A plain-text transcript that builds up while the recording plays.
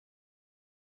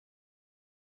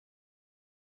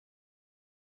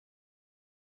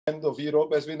end of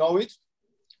Europe as we know it.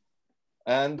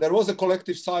 And there was a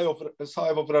collective sigh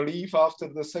of relief after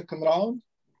the second round,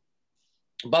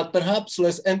 but perhaps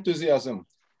less enthusiasm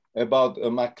about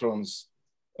Macron's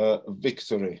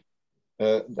victory.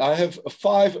 I have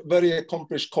 5 very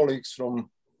accomplished colleagues from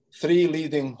 3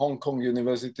 leading Hong Kong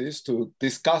universities to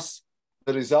discuss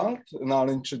the result, and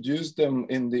I'll introduce them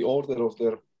in the order of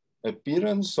their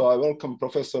appearance. So I welcome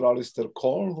Professor Alistair,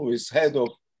 who is head of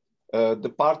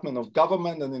Department of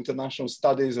Government and International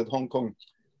Studies at Hong Kong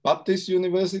Baptist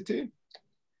University.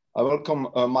 I welcome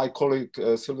my colleague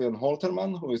Sylvain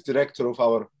Holtermann, who is director of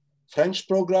our French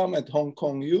program at Hong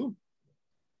Kong U.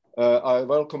 I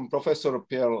welcome Professor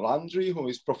Pierre Landry, who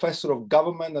is professor of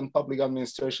government and public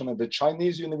administration at the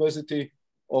Chinese University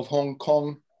of Hong Kong.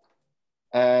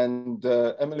 And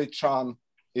Émilie Tran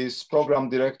is program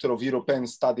director of European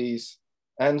Studies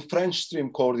and French stream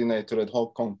coordinator at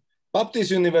Hong Kong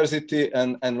Baptist University.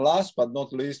 And last but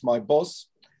not least, my boss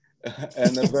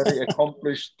and a very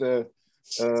accomplished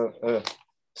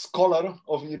scholar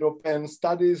of European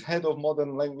Studies, head of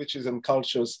modern languages and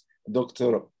cultures,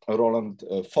 Dr. Roland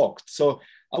Vogt. So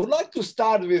I would like to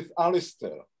start with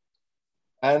Alistair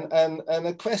and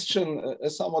a question, a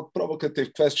somewhat provocative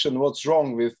question, what's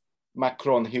wrong with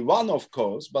Macron? He won, of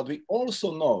course, but we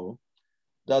also know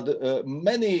that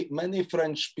many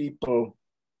French people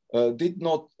did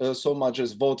not so much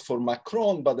as vote for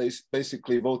Macron, but they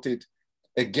basically voted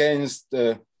against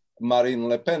Marine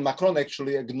Le Pen. Macron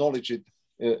actually acknowledged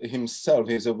it himself.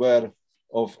 He's aware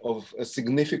of a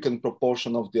significant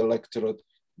proportion of the electorate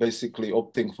basically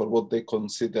opting for what they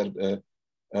considered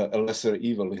a lesser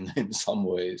evil in some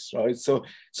ways, right? So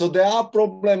there are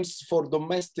problems for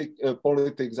domestic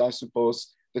politics, I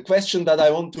suppose. The question that I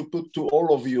want to put to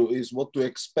all of you is what to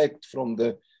expect from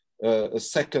the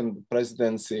second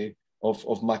presidency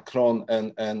of Macron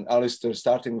and Alistair,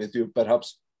 starting with you,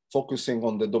 perhaps focusing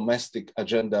on the domestic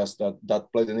agendas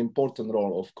that played an important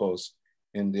role, of course,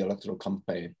 in the electoral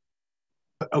campaign.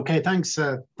 Okay, thanks,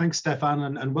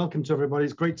 Stefan, and welcome to everybody.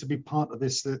 It's great to be part of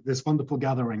this wonderful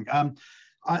gathering.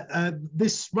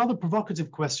 This rather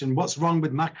provocative question, what's wrong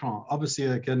with Macron? Obviously,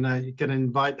 you can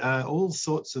invite all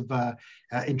sorts of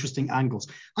interesting angles.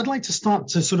 I'd like to start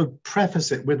to sort of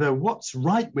preface it with a what's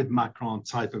right with Macron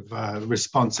type of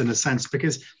response, in a sense,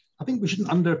 because I think we shouldn't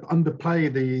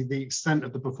underplay the extent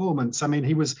of the performance. I mean,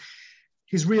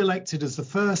 he's re-elected as the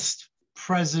first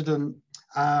president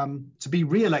to be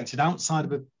re-elected outside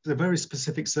of the very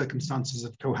specific circumstances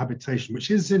of cohabitation, which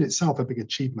is in itself a big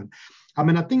achievement. I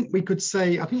mean, I think we could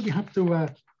say, I think we have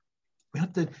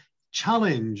to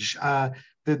challenge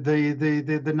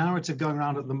the narrative going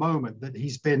around at the moment that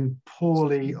he's been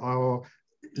poorly or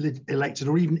elected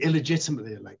or even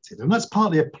illegitimately elected. And that's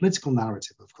partly a political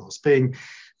narrative, of course, being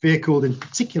vehicled in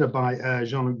particular by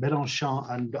Jean-Luc Mélenchon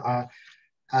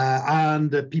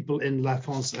and people in La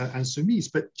France Insoumise.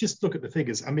 But just look at the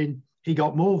figures. I mean, he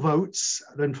got more votes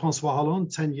than François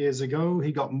Hollande 10 years ago.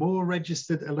 He got more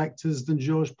registered electors than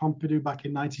Georges Pompidou back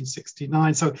in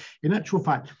 1969. So in actual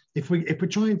fact, if we're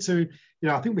trying to,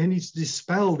 I think we need to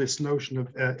dispel this notion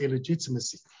of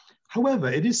illegitimacy. However,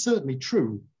 it is certainly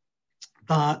true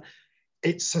that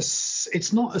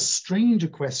it's not as strange a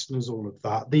question as all of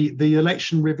that. The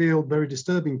election revealed very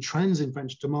disturbing trends in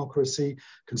French democracy: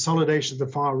 consolidation of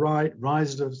the far right,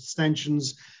 rise of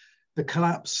abstentions, the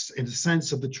collapse, in a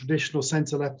sense, of the traditional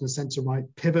centre-left and centre-right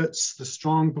pivots, the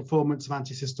strong performance of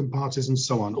anti-system parties, and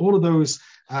so on. All of those,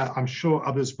 I'm sure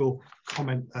others will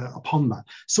comment upon that.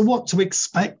 So what to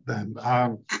expect then?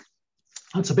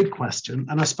 That's a big question.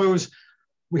 And I suppose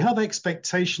we have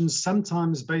expectations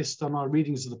sometimes based on our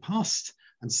readings of the past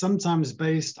and sometimes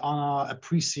based on our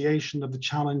appreciation of the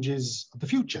challenges of the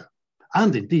future,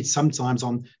 and indeed sometimes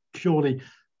on purely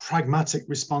pragmatic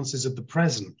responses of the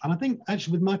present. And I think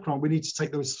actually with Macron, we need to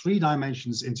take those 3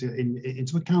 dimensions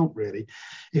into account, really.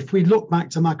 If we look back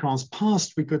to Macron's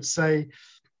past, we could say,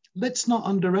 let's not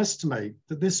underestimate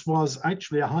that this was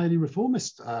actually a highly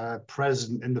reformist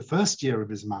president in the first year of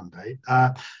his mandate.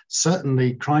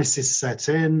 Certainly crisis set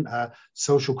in,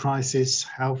 social crisis,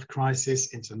 health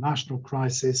crisis, international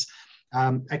crisis,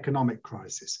 economic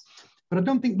crisis. But I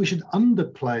don't think we should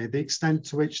underplay the extent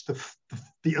to which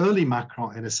the early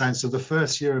Macron, in a sense, of the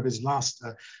first year of his last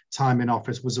time in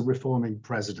office, was a reforming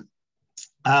president.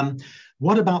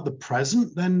 What about the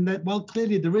present then? Well,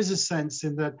 clearly there is a sense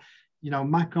in that,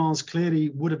 Macron's clearly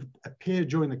would have appeared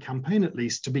during the campaign, at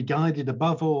least, to be guided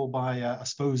above all by, I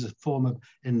suppose, a form of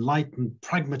enlightened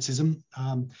pragmatism,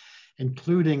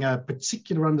 including a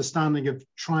particular understanding of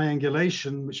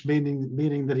triangulation, which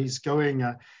meaning that he's going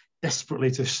desperately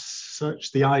to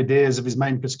search the ideas of his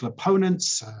main political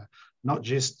opponents, not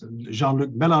just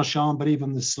Jean-Luc Mélenchon, but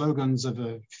even the slogans of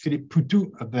Philippe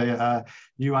Poutou of the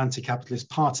new anti-capitalist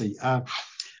party.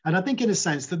 And I think in a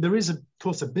sense that there is, of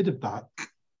course, a bit of that.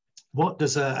 What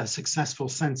does a successful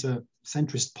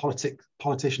centrist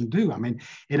politician do? I mean,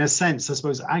 in a sense, I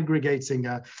suppose aggregating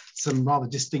some rather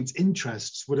distinct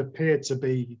interests would appear to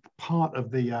be part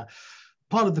of the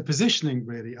positioning,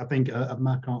 really, I think, of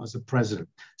Macron as a president.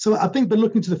 So I think they're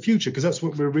looking to the future, because that's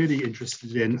what we're really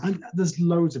interested in. And there's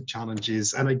loads of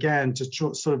challenges. And again, to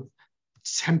sort of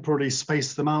temporarily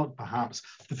space them out, perhaps.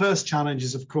 The first challenge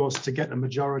is, of course, to get a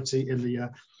majority in the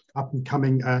up and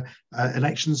coming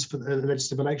elections, for the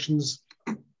legislative elections.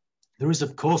 There is,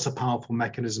 of course, a powerful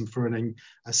mechanism for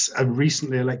a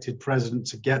recently elected president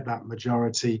to get that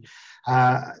majority.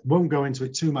 Won't go into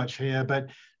it too much here, but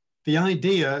the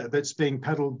idea that's being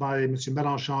peddled by M.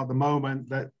 Mélenchon at the moment,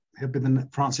 that he'll be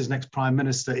France's next prime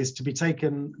minister, is to be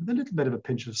taken with a little bit of a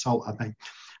pinch of salt, I think.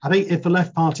 I think if the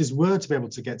left parties were to be able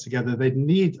to get together, they'd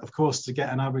need, of course, to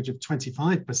get an average of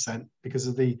 25% because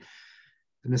of the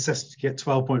necessity to get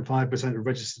 12.5% of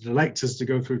registered electors to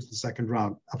go through to the second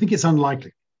round. I think it's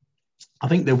unlikely. I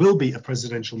think there will be a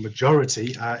presidential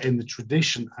majority in the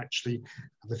tradition, actually,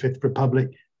 of the Fifth Republic,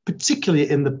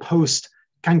 particularly in the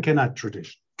post-quinquennat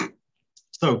tradition.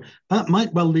 So that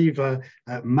might well leave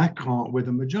Macron with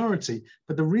a majority,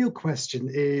 but the real question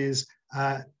is,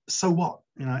 so what?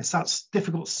 You know, it's that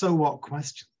difficult so what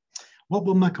question. What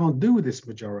will Macron do with this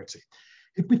majority?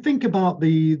 If we think about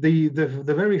the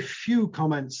very few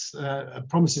comments,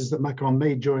 promises that Macron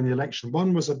made during the election,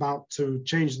 one was about to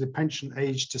change the pension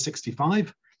age to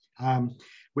 65,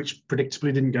 which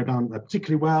predictably didn't go down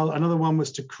particularly well. Another one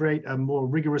was to create a more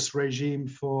rigorous regime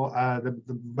for the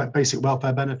basic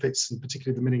welfare benefits, and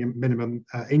particularly the minimum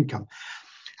income.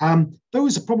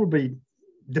 Those are probably,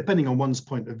 depending on one's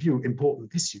point of view,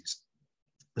 important issues.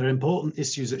 They're important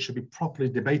issues that should be properly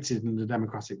debated in a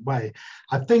democratic way.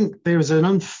 I think there is an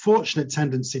unfortunate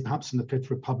tendency, perhaps in the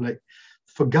Fifth Republic,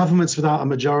 for governments without a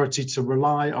majority to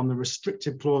rely on the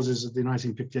restrictive clauses of the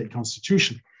 1958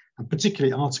 Constitution, and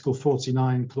particularly Article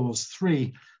 49, Clause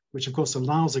 3, which of course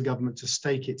allows a government to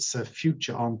stake its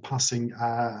future on passing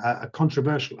a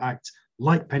controversial act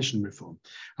like pension reform.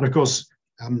 And of course,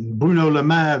 Bruno Le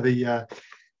Maire,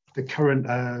 the current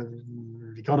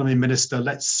economy minister,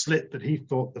 let slip that he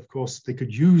thought, of course, they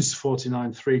could use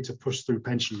 49.3 to push through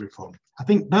pension reform. I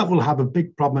think that will have a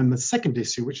big problem in the second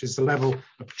issue, which is the level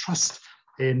of trust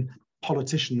in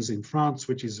politicians in France,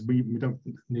 which is, we don't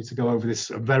need to go over this,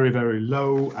 very, very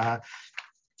low.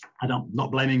 I'm not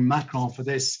blaming Macron for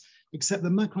this, except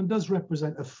that Macron does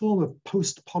represent a form of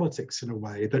post-politics in a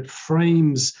way that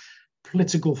frames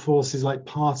political forces like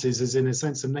parties as in a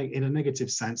sense, in a negative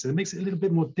sense, and it makes it a little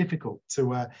bit more difficult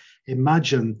to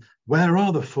imagine where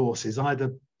are the forces,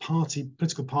 either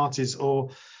political parties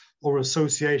or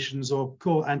associations or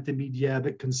corps intermédiaires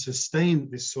that can sustain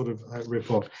this sort of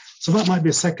reform. So that might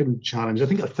be a second challenge. I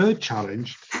think a third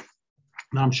challenge,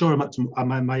 and I'm sure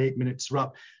my 8 minutes are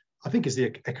up, I think is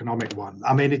the economic one.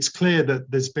 I mean, it's clear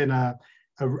that there's been a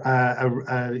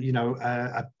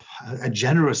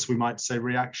generous, we might say,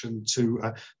 reaction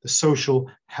to the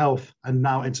social, health, and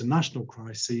now international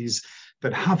crises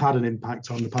that have had an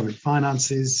impact on the public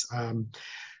finances.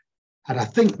 And I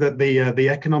think that the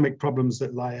economic problems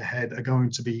that lie ahead are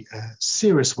going to be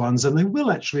serious ones, and they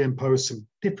will actually impose some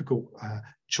difficult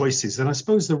choices. And I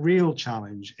suppose the real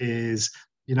challenge is,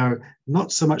 you know,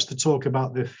 not so much to talk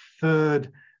about the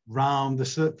third round, the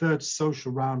third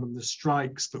social round and the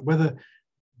strikes, but whether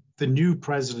the new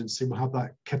presidency will have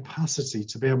that capacity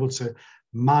to be able to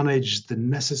manage the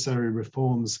necessary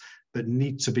reforms that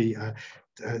need to be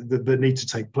that need to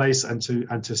take place and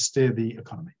to steer the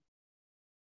economy.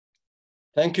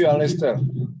 Thank you, Alistair.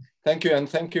 Thank you, and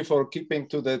thank you for keeping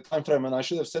to the time frame. And I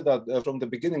should have said that from the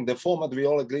beginning, the format we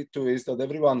all agreed to is that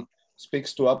everyone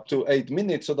speaks to up to 8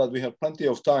 minutes so that we have plenty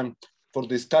of time for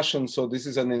discussion. So this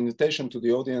is an invitation to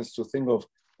the audience to think of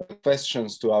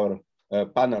questions to our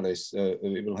panelists.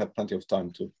 We will have plenty of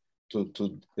time to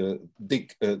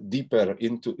dig deeper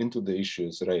into the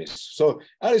issues raised. So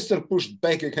Alistair pushed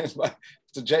back against my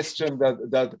suggestion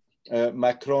that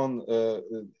Macron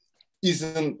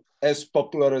isn't as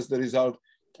popular as the result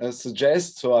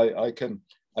suggests. So I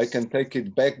can take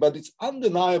it back, but it's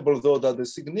undeniable though that a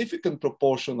significant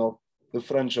proportion of the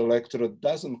French electorate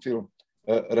doesn't feel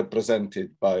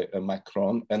represented by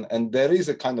Macron, and there is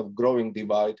a kind of growing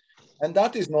divide. And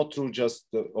that is not true just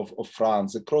of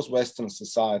France. Across Western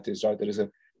societies, right, there is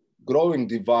a growing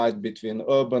divide between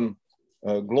urban,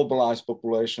 globalized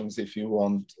populations, if you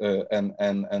want,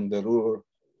 and the rural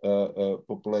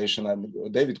population.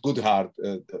 And David Goodhart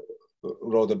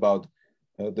wrote about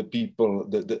the people,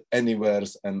 the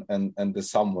anywheres and the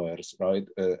somewheres, right?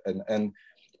 And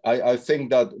I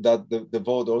think that the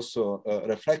vote also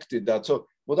reflected that. So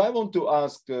what I want to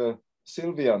ask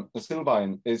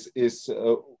Sylvain is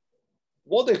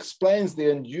what explains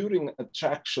the enduring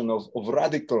attraction of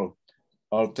radical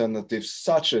alternatives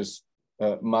such as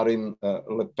Marine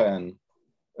Le Pen,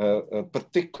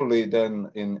 particularly then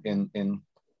in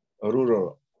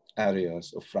rural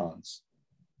areas of France?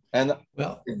 And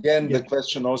well, again, the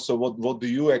question also, what do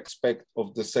you expect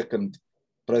of the second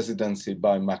presidency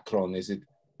by Macron? Is it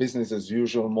business as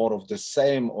usual, more of the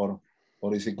same, or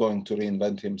is he going to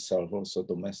reinvent himself also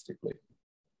domestically?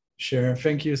 Sure.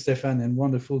 Thank you, Stefan, and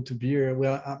wonderful to be here.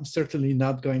 Well, I'm certainly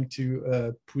not going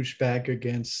to push back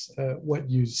against what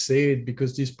you said,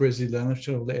 because this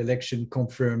presidential election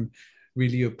confirmed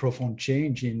really a profound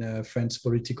change in France's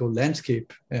political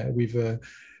landscape with a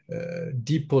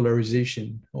deep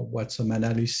polarization, or what some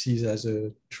analysts see as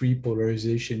a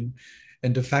tri-polarization.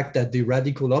 And the fact that the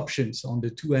radical options on the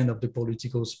two ends of the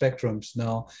political spectrums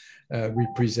now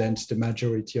represents the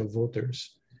majority of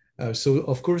voters. So,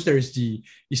 of course, there is the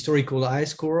historical high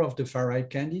score of the far-right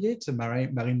candidate,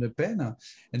 Marine Le Pen,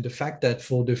 and the fact that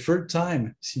for the third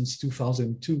time since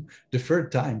 2002,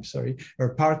 her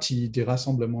party, the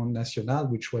Rassemblement National,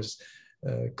 which was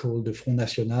called the Front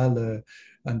National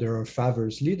under her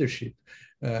father's leadership,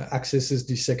 accesses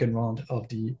the second round of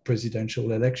the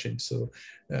presidential election. So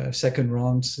second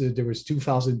rounds, there was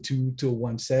 2002,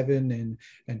 2017,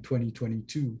 and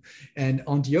 2022. And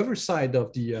on the other side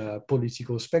of the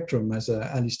political spectrum, as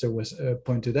Alistair was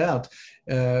pointed out,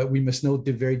 we must note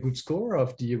the very good score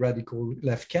of the radical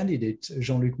left candidate,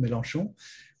 Jean-Luc Mélenchon,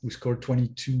 who scored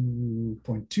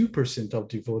 22.2% of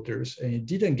the voters. And it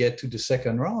didn't get to the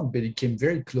second round, but it came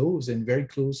very close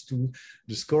to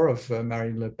the score of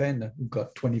Marine Le Pen, who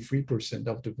got 23%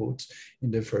 of the votes in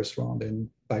the first round. And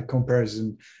by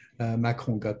comparison,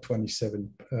 Macron got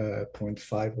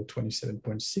 27.5 or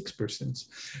 27.6%.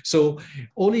 So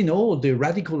all in all, the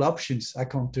radical options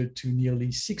accounted to nearly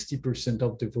 60%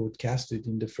 of the vote casted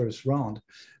in the first round.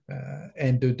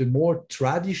 And the more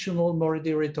traditional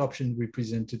moderate option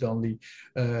represented only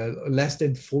less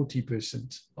than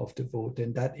 40% of the vote.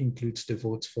 And that includes the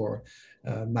votes for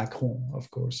Macron, of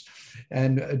course.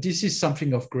 And this is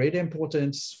something of great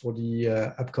importance for the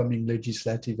upcoming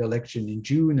legislative election in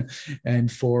June,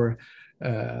 and for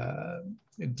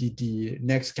the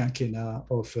next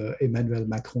quinquennat of Emmanuel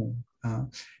Macron.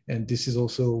 And this is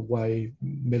also why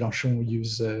Mélenchon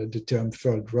used the term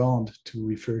third round to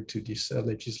refer to this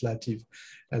legislative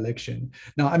election.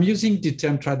 Now, I'm using the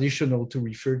term traditional to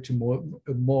refer to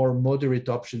more moderate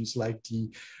options like the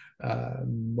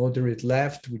moderate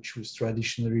left, which was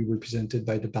traditionally represented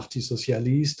by the Parti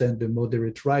Socialiste, and the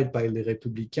moderate right by Les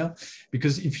Républicains.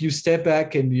 Because if you step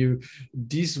back and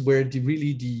these were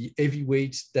really the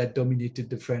heavyweights that dominated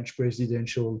the French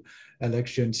presidential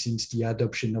election since the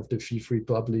adoption of the Fifth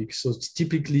Republic. So it's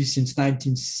typically since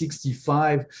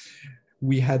 1965,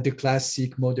 we had the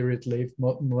classic moderate left,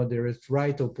 moderate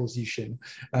right opposition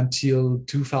until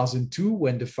 2002,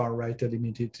 when the far right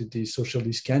eliminated the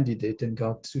socialist candidate and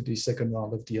got to the second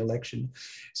round of the election,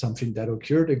 something that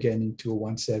occurred again in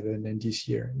 2017 and this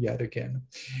year yet again.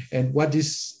 And what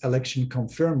this election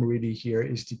confirmed really here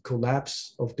is the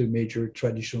collapse of the major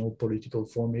traditional political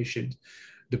formations,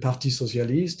 the Parti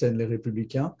Socialiste and Les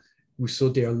Républicains, who saw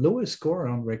their lowest score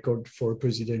on record for a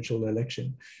presidential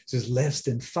election. This is less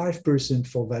than 5%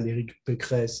 for Valérie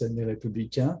Pécresse and Les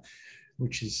Républicains,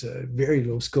 which is a very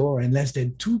low score, and less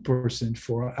than 2%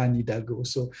 for Anne Hidalgo.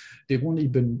 So they won't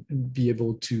even be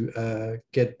able to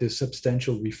get the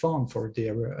substantial refund for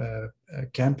their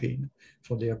campaign,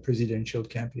 for their presidential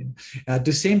campaign. At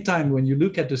the same time, when you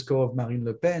look at the score of Marine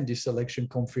Le Pen, this election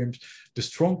confirms the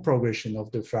strong progression of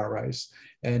the far right,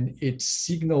 and it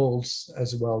signals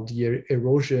as well the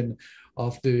erosion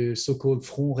of the so-called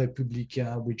Front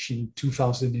Républicain, which in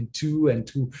 2002 and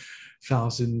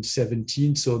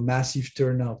 2017 saw massive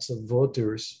turnouts of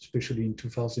voters, especially in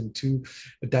 2002,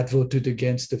 that voted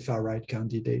against the far-right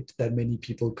candidate that many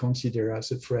people consider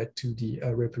as a threat to the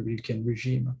Republican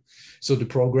regime. So the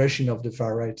progression of the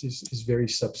far-right is very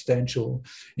substantial.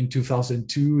 In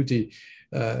 2002,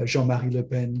 Jean-Marie Le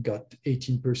Pen got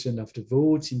 18% of the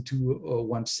votes. In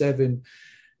 2017,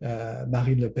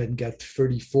 Marine Le Pen got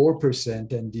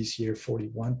 34%, and this year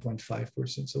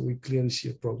 41.5%. So we clearly see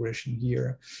a progression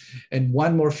here. And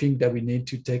one more thing that we need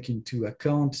to take into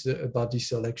account about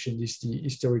this election is the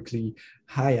historically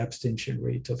high abstention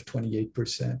rate of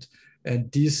 28%.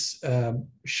 And this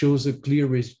shows a clear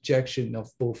rejection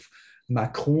of both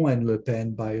Macron and Le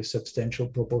Pen by a substantial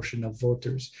proportion of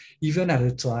voters, even at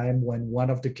a time when one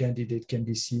of the candidates can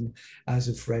be seen as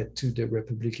a threat to the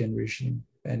Republican regime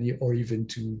or even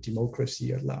to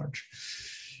democracy at large.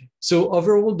 So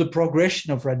overall, the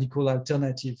progression of radical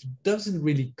alternative doesn't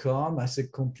really come as a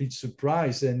complete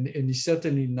surprise, and it's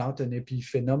certainly not an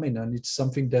epiphenomenon. It's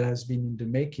something that has been in the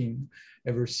making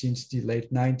ever since the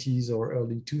late 90s or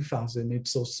early 2000s.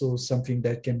 It's also something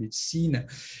that can be seen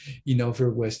in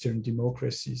other Western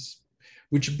democracies,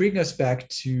 which brings us back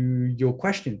to your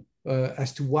question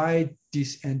as to why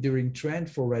this enduring trend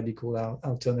for radical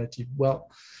alternative. Well,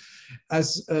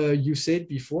 as you said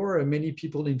before, many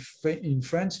people in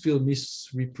France feel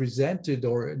misrepresented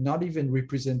or not even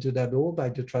represented at all by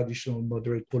the traditional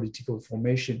moderate political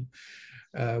formation,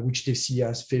 which they see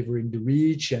as favoring the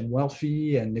rich and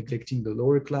wealthy and neglecting the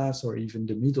lower class or even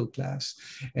the middle class.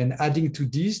 And adding to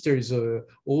this, there's a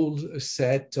whole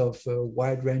set of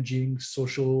wide-ranging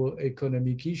social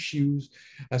economic issues,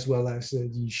 as well as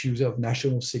the issues of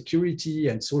national security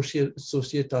and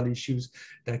societal issues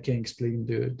that can explain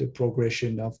the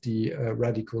progression of the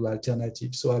radical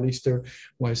alternative. So Alistair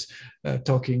was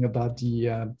talking about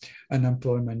the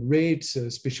unemployment rates,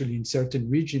 especially in certain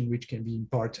regions, which can be in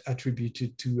part attributed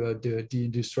to the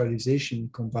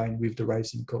deindustrialization combined with the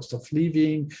rising cost of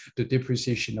living, the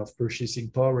depreciation of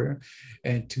purchasing power,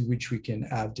 and to which we can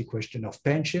add the question of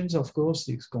pensions, of course,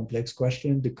 this complex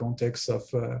question, the context of,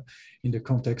 in the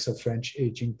context of French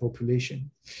aging population.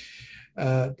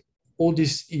 All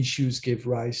these issues gave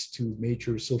rise to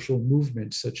major social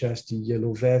movements, such as the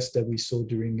Yellow Vest that we saw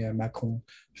during Macron's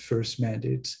first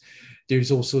mandate.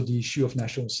 There's also the issue of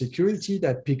national security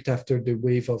that peaked after the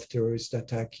wave of terrorist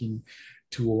attack in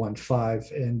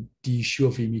 2015, and the issue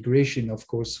of immigration, of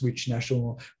course, which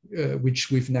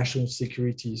with national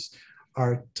securities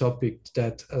are topics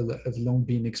that have long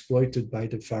been exploited by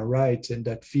the far right and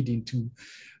that feed into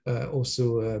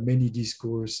also many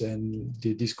discourse and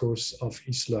the discourse of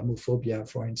Islamophobia,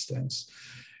 for instance.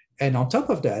 And on top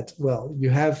of that, well, you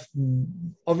have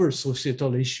other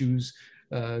societal issues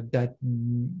that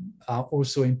are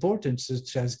also important,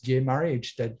 such as gay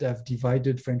marriage, that have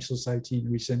divided French society in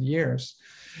recent years.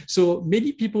 So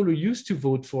many people who used to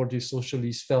vote for the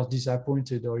socialists felt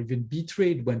disappointed or even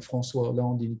betrayed when François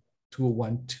Hollande in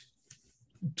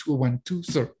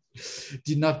 2012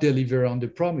 did not deliver on the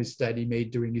promise that he made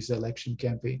during his election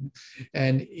campaign,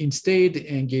 and instead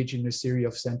engaged in a series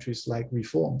of centrist-like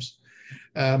reforms.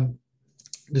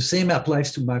 The same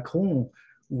applies to Macron,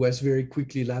 who was very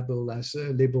quickly labeled as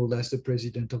the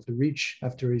president of the rich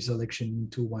after his election in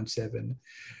 2017.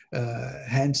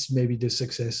 Hence, maybe the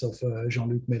success of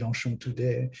Jean-Luc Mélenchon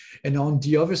today. And on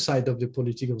the other side of the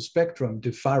political spectrum,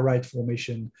 the far-right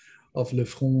formation of Le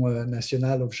Front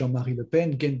National of Jean-Marie Le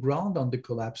Pen gained ground on the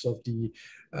collapse of the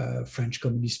French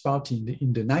Communist Party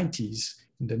in the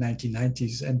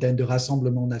 1990s, and then the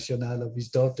Rassemblement National of his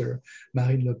daughter,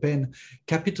 Marine Le Pen,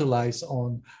 capitalized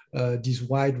on these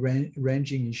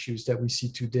wide-ranging issues that we see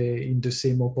today in the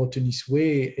same opportunist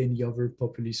way any other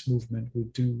populist movement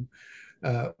would do.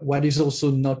 What is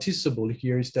also noticeable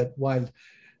here is that while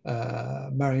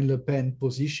Marine Le Pen's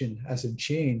position hasn't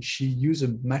changed, she used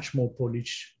a much more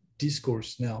polished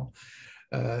discourse now,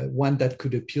 one that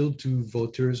could appeal to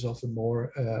voters of a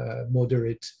more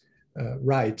moderate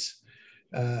right.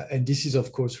 And this is,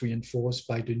 of course, reinforced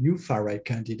by the new far-right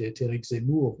candidate, Éric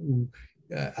Zemmour, who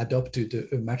adopted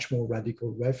a much more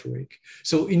radical rhetoric.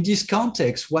 So in this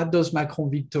context, what does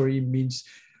Macron victory means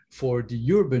for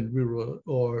the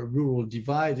urban-rural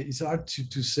divide? It's hard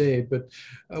to say, but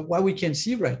what we can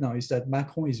see right now is that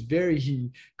Macron is very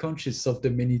conscious of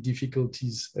the many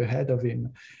difficulties ahead of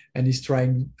him, and is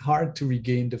trying hard to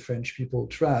regain the French people's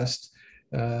trust.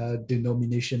 The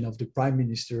nomination of the prime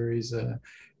minister is a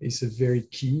very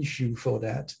key issue for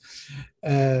that.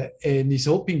 And he's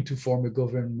hoping to form a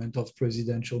government of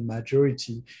presidential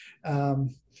majority.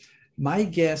 My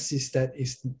guess is that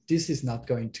this is not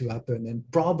going to happen, and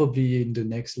probably in the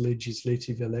next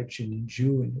legislative election in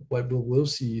June, what we will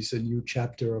see is a new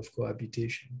chapter of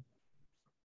cohabitation.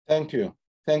 Thank you.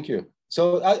 Thank you.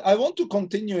 So I want to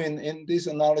continue in this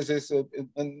analysis.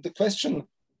 And the question,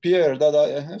 Pierre, that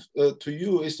I have to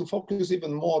you is to focus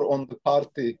even more on the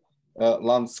party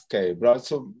landscape, right?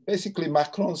 So basically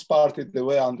Macron's party, the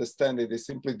way I understand it, is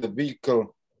simply the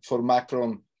vehicle for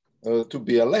Macron to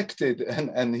be elected,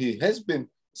 and he has been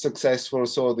successful.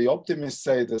 So the optimists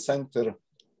say the center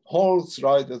holds,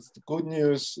 right? That's the good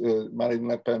news. Marine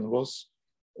Le Pen was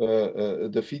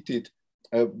defeated.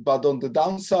 But on the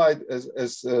downside,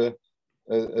 as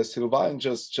Sylvain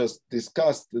just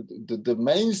discussed, the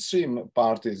mainstream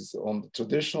parties on the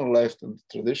traditional left and the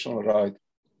traditional right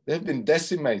they've been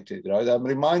decimated, right? I'm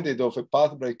reminded of a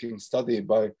path-breaking study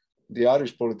by the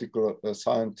Irish political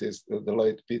scientist, the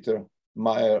late Peter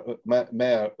Mayer,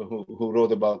 who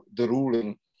wrote about the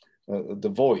ruling, the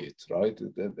void, right?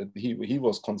 He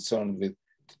was concerned with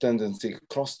the tendency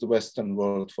across the Western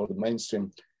world for the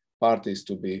mainstream parties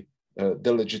to be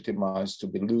delegitimized, to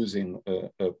be losing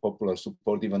popular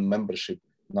support, even membership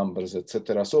numbers,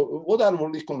 etc. So what are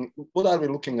we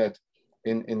looking at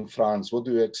in France? What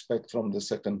do you expect from the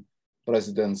second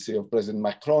presidency of President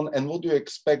Macron? And what do you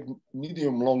expect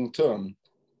medium long term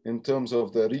in terms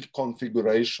of the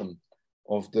reconfiguration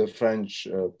of the French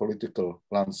political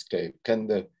landscape? Can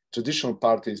the traditional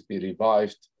parties be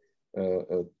revived?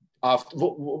 After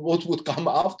what would come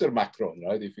after Macron,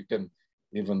 right? If you can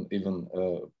even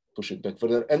push it back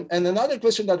further. And another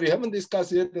question that we haven't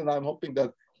discussed yet, and I'm hoping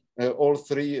that all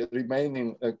three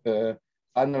remaining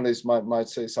analysts might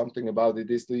say something about it,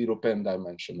 is the European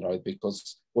dimension, right?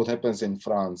 Because what happens in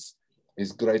France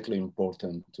is greatly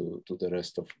important to the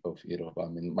rest of Europe. I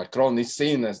mean, Macron is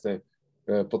seen as the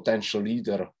potential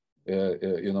leader.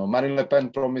 You know, Marine Le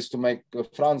Pen promised to make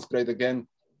France great again.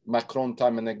 Macron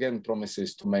time and again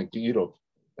promises to make Europe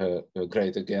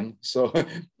great again. So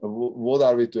what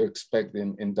are we to expect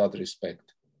in that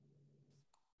respect?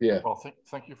 Yeah. Well,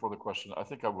 thank you for the question. I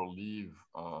think I will leave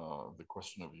the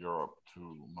question of Europe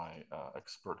to my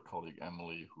expert colleague,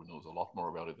 Emily, who knows a lot more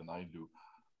about it than I do.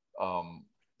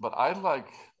 But I'd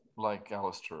like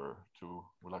Alistair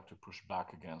would like to push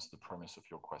back against the premise of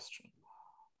your question.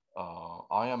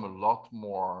 I am a lot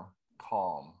more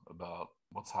calm about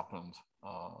what's happened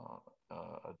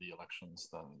at the elections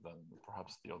than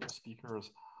perhaps the other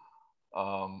speakers,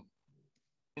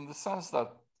 in the sense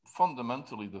that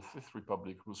fundamentally the Fifth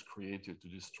Republic was created to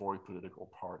destroy political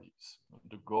parties.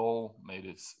 De Gaulle made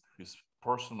his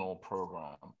personal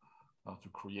program to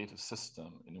create a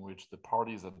system in which the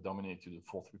parties that dominated the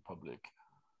Fourth Republic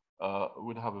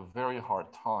would have a very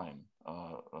hard time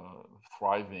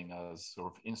thriving as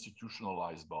sort of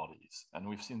institutionalized bodies. And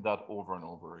we've seen that over and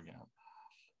over again.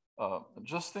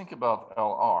 Just think about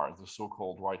LR, the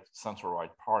so-called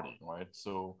center-right party, right?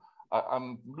 So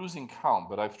I'm losing count,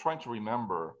 but I've tried to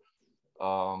remember,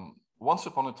 once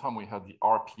upon a time we had the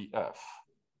RPF,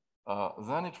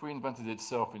 then it reinvented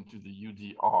itself into the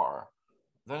UDR.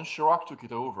 Then Chirac took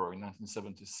it over in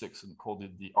 1976 and called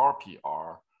it the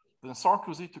RPR. Then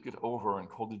Sarkozy took it over and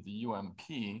called it the UMP,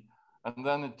 and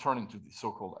then it turned into the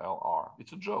so-called LR.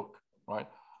 It's a joke, right?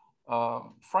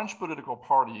 French political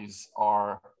parties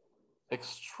are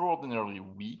extraordinarily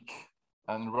weak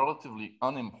and relatively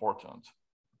unimportant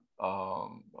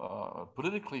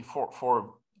politically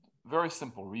for very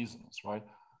simple reasons, right?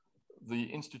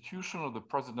 The institution of the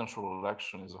presidential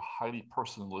election is a highly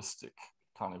personalistic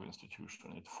kind of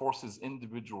institution. It forces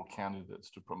individual candidates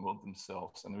to promote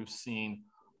themselves. And we've seen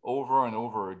over and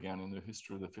over again in the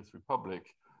history of the Fifth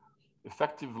Republic,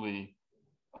 effectively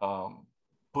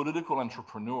political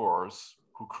entrepreneurs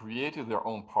who created their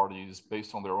own parties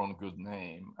based on their own good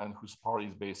name and whose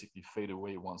parties basically fade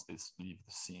away once they leave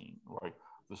the scene, right?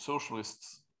 The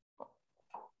socialists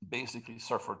basically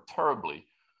suffered terribly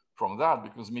from that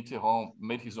because Mitterrand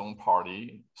made his own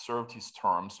party, served his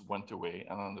terms, went away,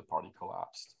 and then the party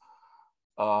collapsed.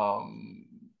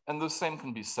 And the same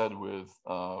can be said with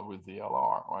the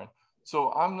LR, right?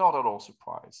 So I'm not at all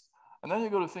surprised. And then you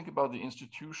got to think about the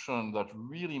institution that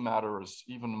really matters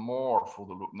even more for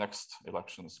the next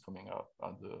elections coming up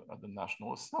at the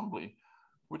National Assembly,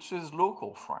 which is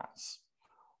local France.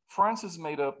 France is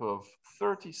made up of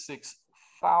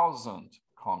 36,000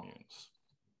 communes,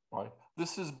 right?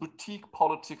 This is boutique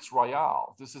politics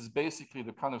royale. This is basically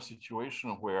the kind of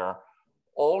situation where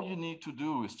all you need to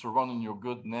do is to run in your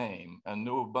good name and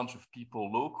know a bunch of people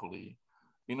locally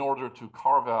in order to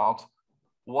carve out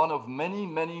one of many,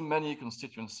 many, many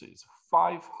constituencies,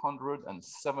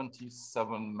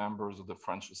 577 members of the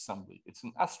French Assembly. It's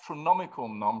an astronomical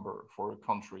number for a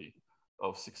country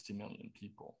of 60 million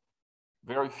people.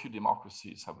 Very few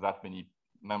democracies have that many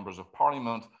members of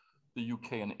parliament, the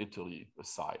UK and Italy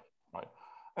aside, right?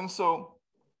 And so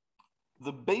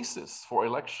the basis for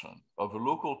election of a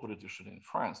local politician in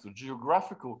France, the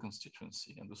geographical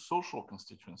constituency and the social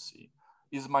constituency,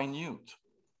 is minute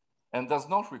and does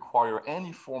not require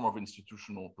any form of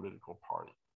institutional political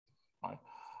party, right?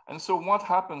 And so what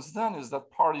happens then is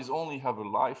that parties only have a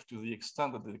life to the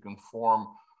extent that they can form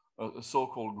a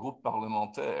so-called groupe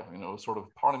parlementaire, you know, a sort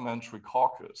of parliamentary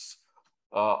caucus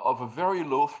of a very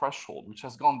low threshold, which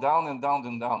has gone down and down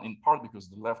and down, in part because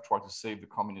the left tried to save the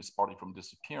Communist Party from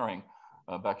disappearing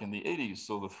back in the 80s.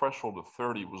 So the threshold of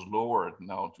 30 was lowered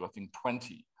now to, I think,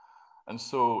 20. And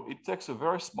so it takes a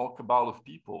very small cabal of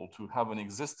people to have an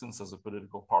existence as a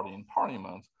political party in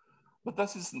parliament, but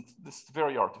this is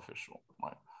very artificial,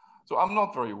 right? So I'm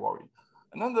not very worried.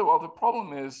 And then the other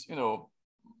problem is, you know,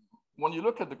 when you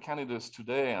look at the candidates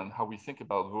today and how we think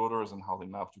about voters and how they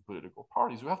map to political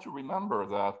parties, we have to remember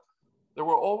that there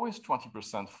were always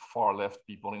 20% far left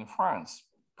people in France.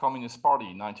 Communist Party,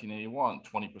 1981,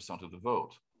 20% of the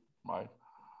vote, right?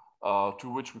 To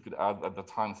which we could add at the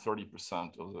time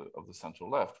 30% of the center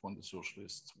left when the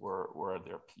socialists were at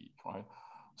their peak, right?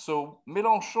 So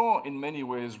Mélenchon in many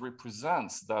ways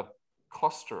represents that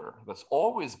cluster that's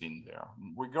always been there,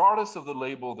 regardless of the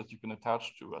label that you can attach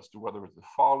to as to whether it's the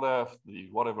far left, the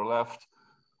whatever left,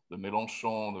 the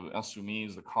Mélenchon, the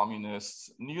Insoumis, the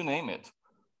communists, you name it.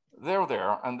 They're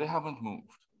there and they haven't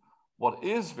moved. What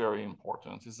is very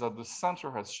important is that the center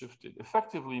has shifted.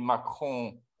 Effectively,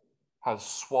 Macron has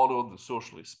swallowed the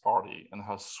Socialist Party and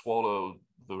has swallowed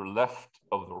the left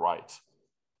of the right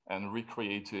and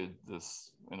recreated this,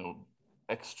 you know,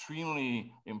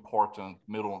 extremely important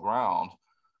middle ground,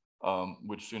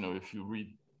 which, you know, if you read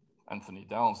Anthony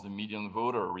Downs, the median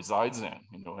voter resides in,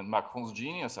 you know, and Macron's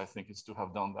genius, I think, is to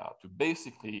have done that, to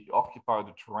basically occupy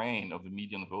the terrain of the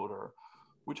median voter,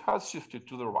 which has shifted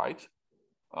to the right,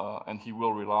 and he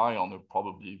will rely on a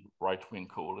probably right-wing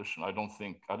coalition. I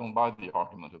don't buy the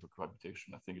argument of a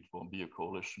cohabitation. I think it will be a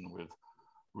coalition with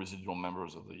residual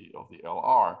members of the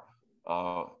LR,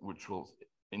 which will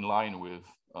in line with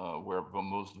where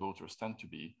most voters tend to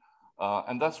be.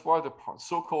 And that's why the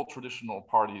so-called traditional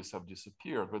parties have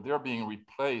disappeared, but they're being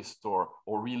replaced or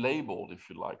relabeled, if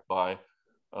you like, by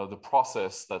the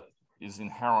process that is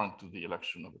inherent to the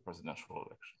election of the presidential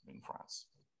election in France.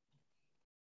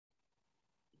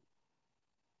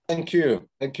 Thank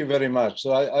you very much.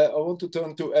 So I want to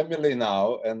turn to Émilie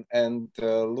now and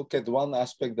look at one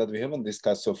aspect that we haven't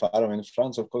discussed so far. I mean,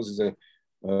 France, of course, is a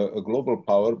global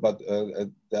power, but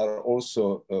there are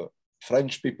also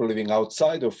French people living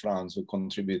outside of France who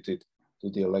contributed to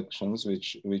the elections,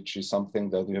 which is something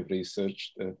that we have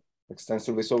researched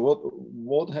extensively. So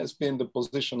what has been the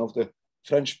position of the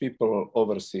French people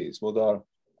overseas? What are,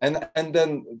 and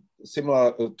then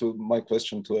similar to my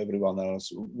question to everyone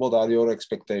else, what are your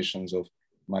expectations of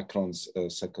Macron's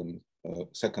second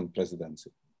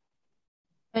presidency?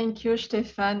 Thank you,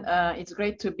 Stefan. It's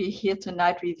great to be here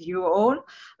tonight with you all.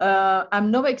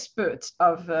 I'm no expert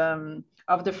of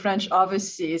the French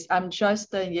overseas. I'm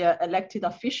just an elected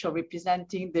official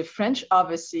representing the French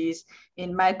overseas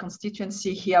in my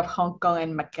constituency here of Hong Kong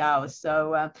and Macau.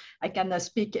 So I can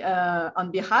speak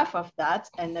on behalf of that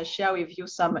and share with you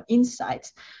some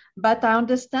insights. But I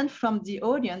understand from the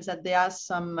audience that there are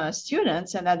some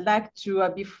students, and I'd like to,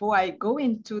 before I go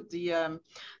into the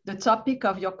topic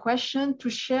of your question, to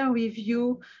share with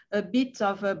you a bit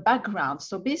of a background.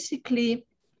 So basically,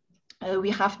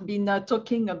 we have been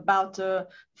talking about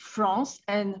France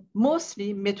and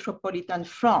mostly metropolitan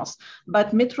France.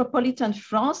 But metropolitan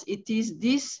France, it is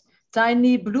this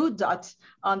tiny blue dot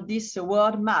on this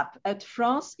world map. And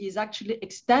France is actually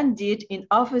extended in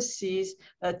overseas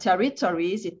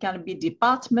territories. It can be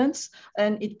departments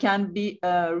and it can be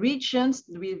regions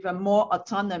with more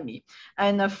autonomy.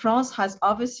 And France has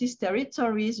overseas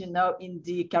territories, you know, in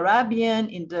the Caribbean,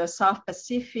 in the South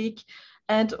Pacific,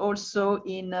 and also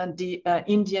in the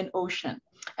Indian Ocean.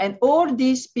 And all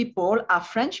these people are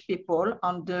French people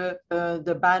on the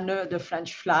banner, the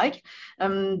French flag.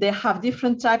 They have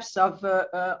different types of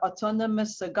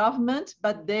autonomous government,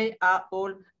 but they are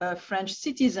all French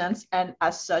citizens, and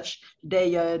as such,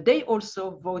 they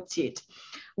also voted.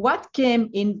 What came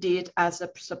indeed as a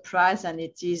surprise, and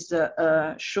it is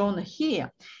shown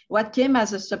here, what came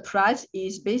as a surprise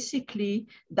is basically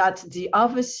that the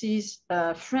overseas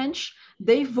French,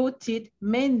 they voted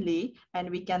mainly, and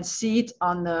we can see it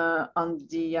on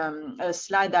the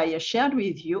slide I shared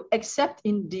with you, except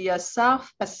in the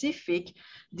South Pacific,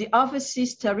 the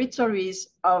overseas territories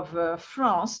of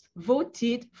France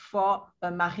voted for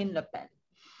Marine Le Pen.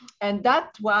 And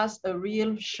that was a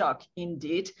real shock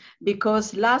indeed,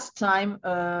 because last time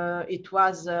it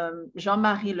was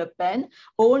Jean-Marie Le Pen.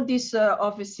 All these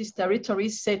overseas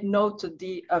territories said no to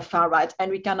the far right.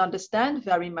 And we can understand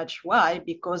very much why,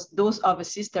 because those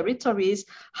overseas territories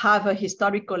have a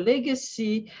historical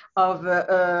legacy of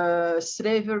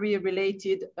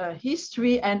slavery-related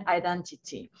history and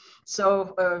identity.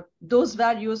 So those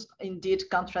values indeed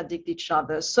contradict each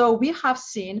other. So we have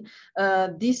seen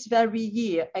this very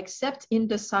year, except in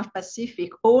the South Pacific,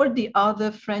 all the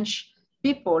other French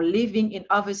people living in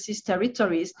overseas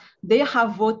territories, they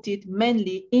have voted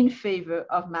mainly in favor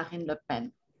of Marine Le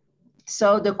Pen.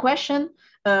 So the question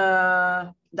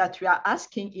that we are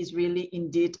asking is really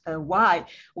indeed why.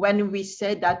 When we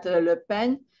say that Le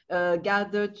Pen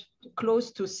gathered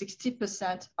close to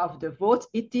 60% of the vote,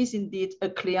 it is indeed a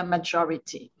clear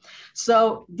majority.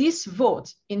 So this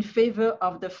vote in favor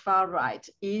of the far right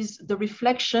is the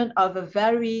reflection of a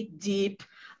very deep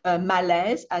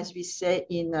malaise, as we say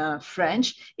in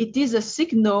French. It is a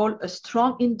signal, a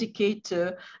strong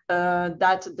indicator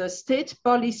that the state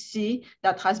policy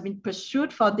that has been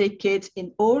pursued for decades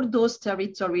in all those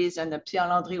territories, and Pierre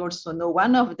Landry also know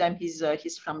one of them, he's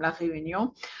from La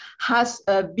Réunion, has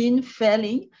been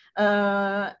failing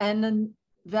and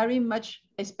very much,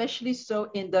 especially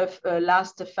so in the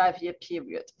last 5-year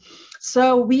period.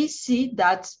 So we see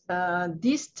that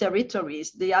these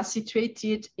territories, they are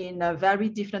situated in very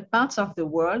different parts of the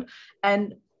world,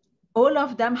 and all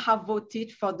of them have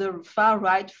voted for the far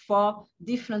right for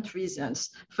different reasons.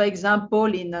 For example,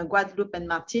 in Guadeloupe and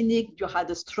Martinique, you had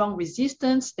a strong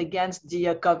resistance against the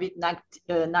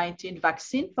COVID-19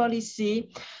 vaccine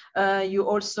policy. You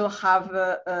also have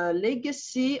a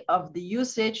legacy of the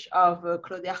usage of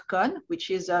chlorothalonil, which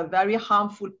is a very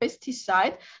harmful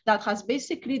pesticide that has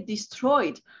basically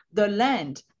destroyed the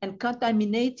land and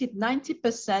contaminated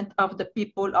 90% of the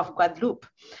people of Guadeloupe.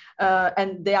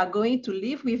 And they are going to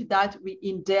live with that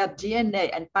in their DNA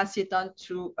and pass it on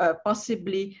to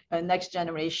possibly a next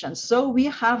generation. So we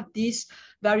have this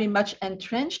very much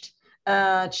entrenched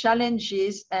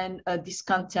challenges and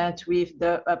discontent with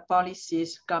the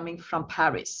policies coming from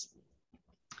Paris.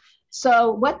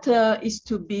 So what is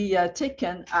to be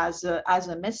taken as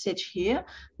a message here?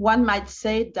 One might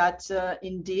say that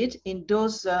indeed in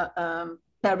those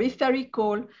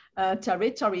peripheral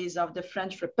territories of the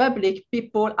French Republic,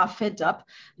 people are fed up,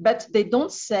 but they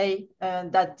don't say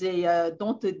that they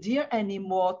don't adhere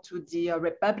anymore to the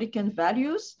Republican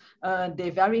values.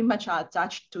 They very much are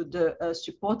attached to the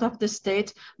support of the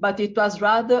state, but it was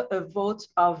rather a vote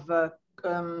of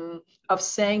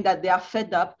saying that they are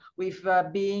fed up with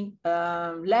being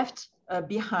left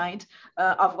behind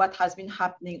of what has been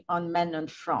happening on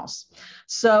mainland France.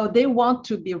 So they want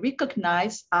to be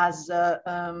recognized as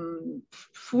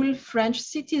full French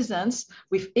citizens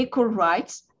with equal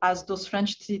rights as those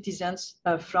French citizens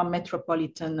from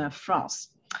metropolitan France.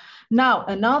 Now,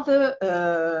 another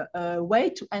way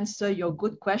to answer your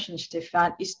good question,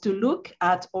 Stefan, is to look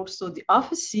at also the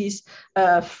overseas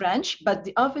French, but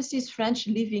the overseas French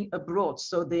living abroad.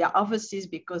 So they are overseas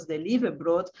because they live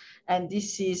abroad, and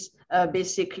this is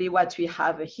basically what we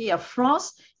have here.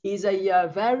 France is a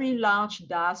very large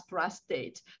diaspora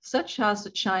state, such as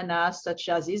China, such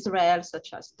as Israel,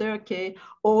 such as Turkey,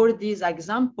 all these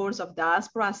examples of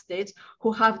diaspora states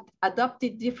who have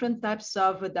adopted different types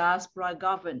of diaspora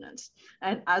governance.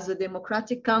 And as a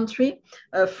democratic country,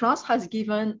 France has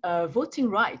given voting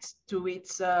rights to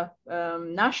its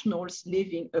nationals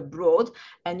living abroad.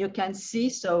 And you can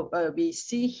see, so we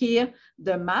see here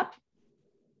the map.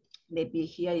 Maybe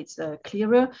here it's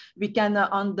clearer. We can,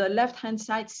 on the left-hand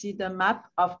side, see the map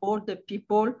of all the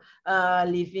people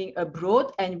living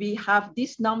abroad. And we have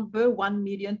this number, 1.6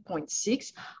 million,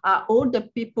 are all the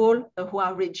people who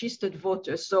are registered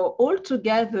voters. So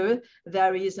altogether,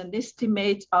 there is an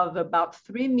estimate of about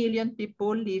 3 million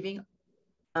people living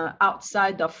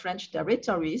outside of French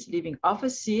territories, living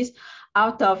overseas,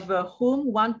 out of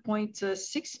whom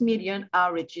 1.6 million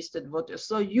are registered voters.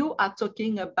 So you are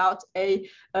talking about a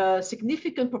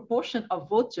significant proportion of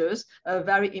voters,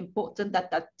 very important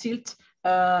that tilt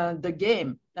the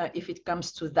game if it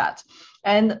comes to that.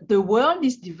 And the world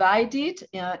is divided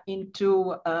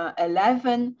into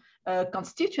 11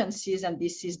 constituencies, and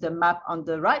this is the map on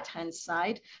the right-hand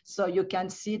side. So you can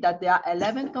see that there are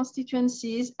 11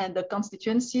 constituencies, and the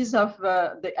constituencies of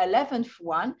the 11th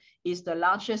one is the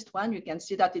largest one. You can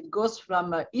see that it goes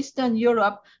from Eastern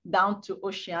Europe down to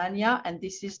Oceania, and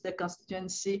this is the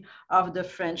constituency of the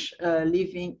French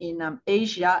living in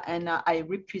Asia, and I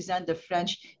represent the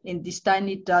French in these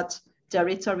tiny dot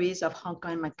territories of Hong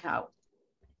Kong and Macau.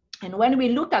 And when we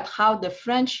look at how the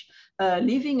French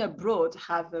living abroad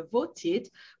have voted,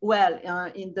 well,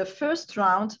 in the first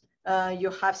round,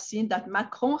 you have seen that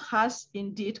Macron has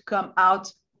indeed come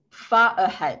out far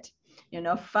ahead.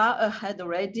 Far ahead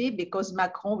already, because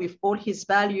Macron, with all his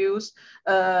values,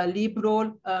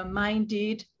 liberal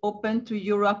minded, open to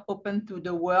Europe, open to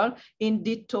the world,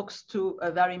 indeed talks to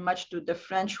very much to the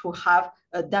French who have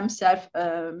themselves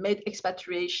made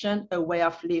expatriation a way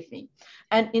of living.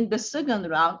 And in the second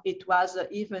round, it was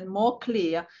even more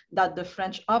clear that the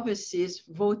French overseas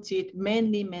voted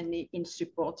mainly in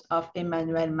support of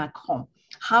Emmanuel Macron.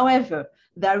 However,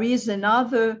 there is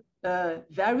another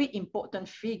very important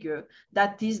figure,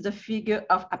 that is the figure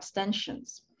of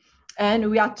abstentions.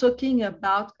 And we are talking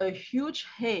about a huge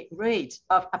rate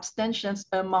of abstentions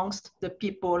amongst the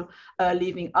people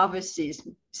living overseas.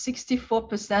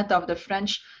 64% of the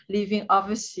French living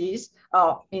overseas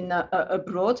or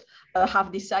abroad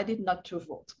have decided not to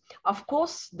vote. Of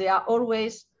course, there are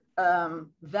always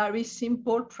very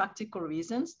simple practical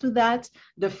reasons to that.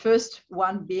 The first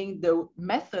one being the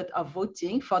method of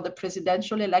voting. For the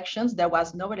presidential elections, there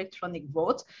was no electronic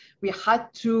vote. We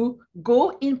had to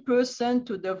go in person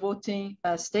to the voting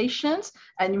stations,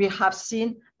 and we have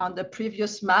seen on the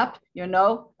previous map, you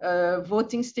know,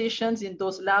 voting stations in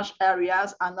those large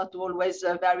areas are not always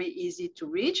very easy to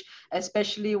reach,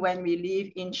 especially when we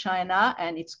live in China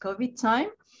and it's COVID time.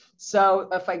 So,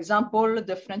 for example,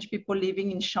 the French people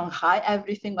living in Shanghai,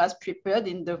 everything was prepared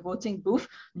in the voting booth,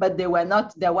 but there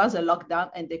was a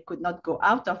lockdown and they could not go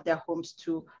out of their homes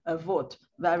to vote.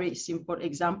 Very simple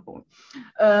example.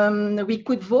 We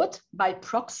could vote by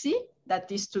proxy.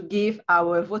 That is to give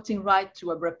our voting right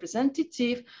to a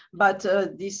representative, but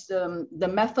the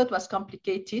method was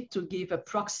complicated to give a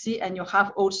proxy, and you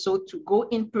have also to go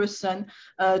in person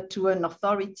to an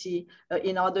authority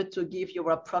in order to give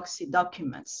your proxy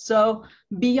documents. So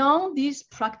beyond these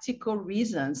practical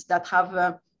reasons that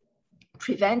have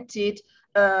prevented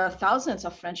thousands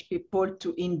of French people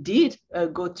to indeed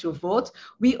go to vote,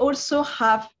 we also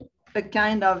have a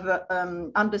kind of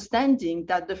understanding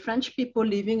that the French people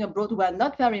living abroad were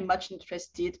not very much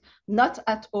interested, not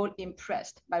at all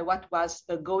impressed by what was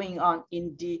going on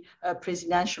in the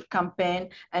presidential campaign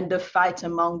and the fight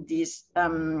among these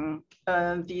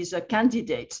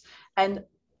candidates. And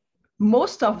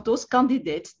most of those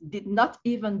candidates did not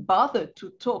even bother to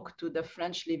talk to the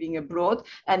French living abroad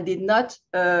and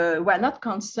were not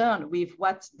concerned with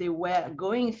what they were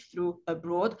going through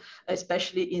abroad,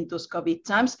 especially in those COVID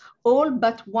times, all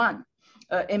but one.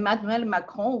 Emmanuel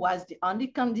Macron was the only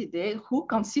candidate who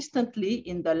consistently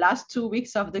in the last 2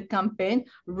 weeks of the campaign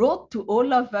wrote to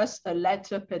all of us a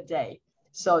letter per day.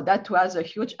 So that was a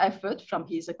huge effort from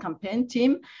his campaign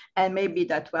team, and maybe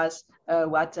that was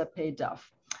what paid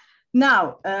off.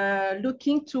 Now,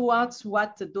 looking towards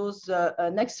what those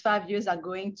next 5 years are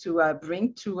going to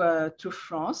bring to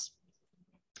France,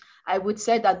 I would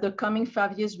say that the coming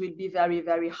 5 years will be very,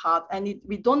 very hard. And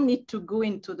we don't need to go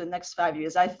into the next 5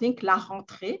 years. I think la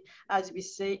rentrée, as we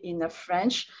say in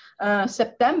French,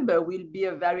 September will be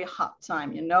a very hard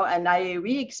time, you know, and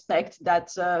we expect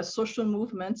that social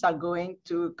movements are going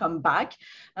to come back.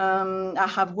 I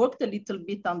have worked a little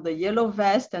bit on the Yellow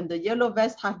Vest, and the Yellow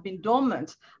Vest have been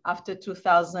dormant after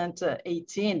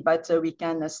 2018, but we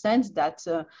can sense that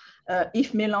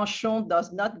if Mélenchon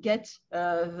does not get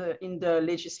in the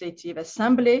Legislative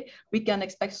Assembly, we can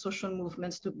expect social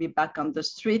movements to be back on the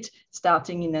street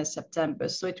starting in September.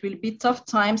 So it will be tough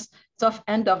times, tough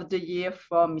end of the year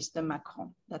for Mr.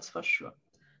 Macron, that's for sure.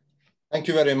 Thank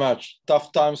you very much.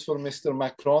 Tough times for Mr.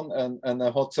 Macron and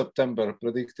a hot September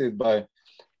predicted by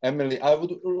Emily. I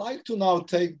would like to now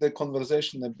take the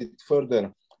conversation a bit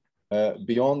further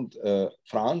beyond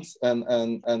France,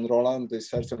 and Roland is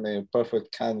certainly a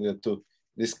perfect candidate to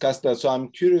discuss that. So I'm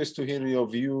curious to hear your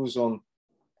views on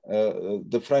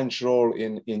the French role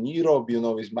in Europe. You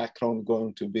know, is Macron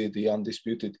going to be the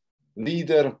undisputed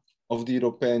leader of the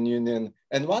European Union?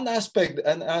 And one aspect,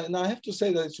 and I have to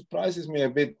say that it surprises me a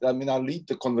bit. I mean, I lead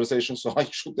the conversation, so I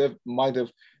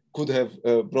could have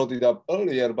brought it up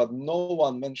earlier, but no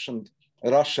one mentioned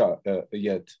Russia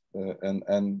yet.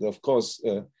 And of course,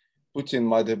 Putin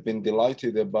might have been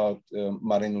delighted about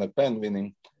Marine Le Pen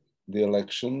winning the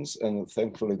elections, and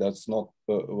thankfully that's not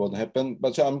what happened.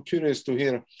 But I'm curious to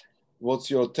hear what's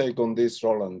your take on this,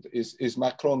 Roland. Is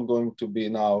Macron going to be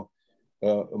now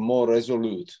more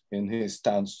resolute in his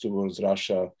stance towards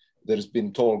Russia? There's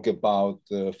been talk about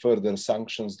further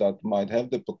sanctions that might have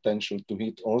the potential to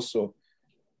hit also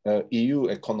EU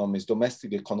economies,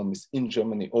 domestic economies in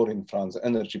Germany or in France.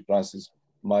 Energy prices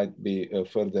might be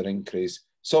further increased.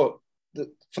 So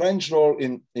the French role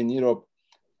in Europe,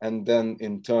 and then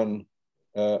in turn,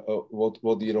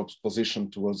 what Europe's position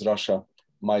towards Russia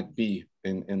might be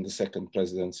in the second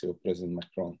presidency of President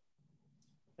Macron.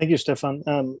 Thank you, Stefan.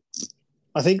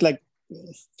 I think like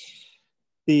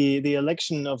the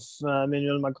election of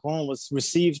Emmanuel Macron was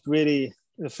received really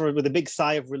with a big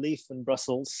sigh of relief in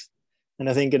Brussels, and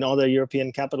I think in other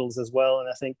European capitals as well. And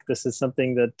I think this is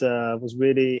something that was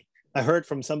really, I heard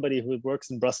from somebody who works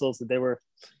in Brussels that they were,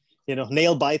 you know,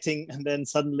 nail biting, and then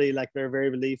suddenly like they're very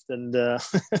relieved, and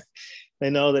they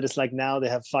know that it's like now they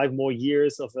have 5 more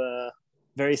years of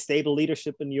very stable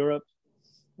leadership in Europe.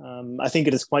 I think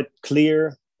it is quite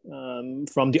clear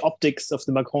from the optics of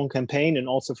the Macron campaign and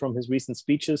also from his recent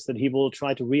speeches that he will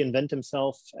try to reinvent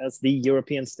himself as the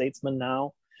European statesman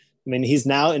now. I mean, he's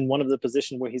now in one of the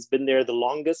positions where he's been there the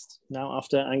longest now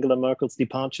after Angela Merkel's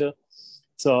departure.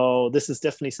 So this is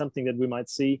definitely something that we might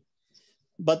see.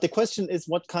 But the question is,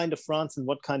 what kind of France and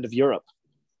what kind of Europe?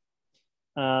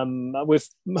 We've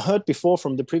heard before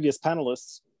from the previous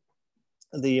panelists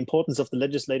the importance of the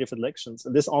legislative elections.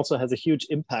 And this also has a huge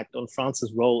impact on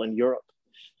France's role in Europe.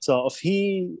 So if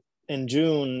he in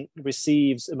June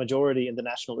receives a majority in the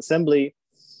National Assembly,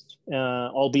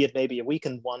 albeit maybe a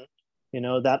weakened one,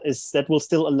 that will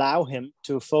still allow him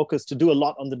to focus, to do a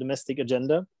lot on the domestic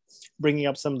agenda, bringing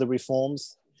up some of the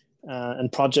reforms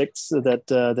and projects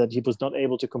that he was not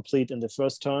able to complete in the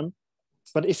first term.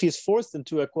 But if he's forced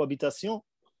into a cohabitation,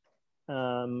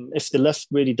 if the left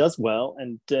really does well,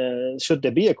 and should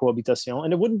there be a cohabitation,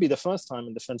 and it wouldn't be the first time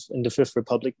in the Fifth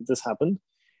Republic that this happened,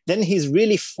 then he's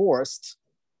really forced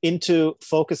into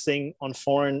focusing on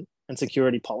foreign and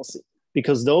security policy,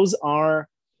 because those are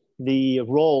the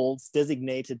roles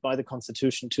designated by the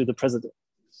Constitution to the president.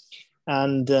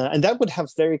 And that would have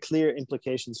very clear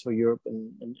implications for Europe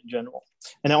in general.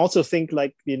 And I also think,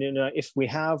 if we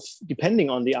have,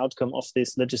 depending on the outcome of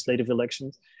this legislative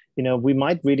elections, we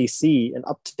might really see an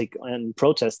uptick in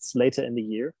protests later in the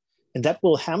year, and that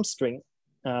will hamstring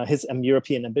his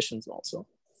European ambitions also.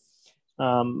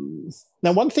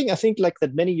 Now, one thing I think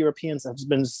that many Europeans have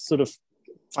been sort of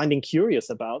finding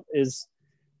curious about is,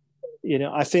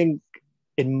 I think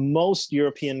in most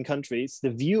European countries, the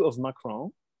view of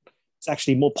Macron is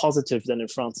actually more positive than in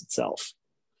France itself.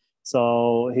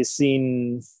 So he's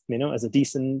seen, as a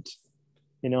decent,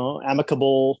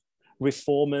 amicable,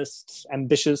 reformist,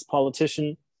 ambitious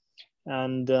politician.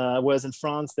 And whereas in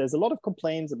France, there's a lot of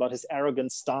complaints about his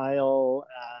arrogant style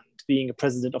and being a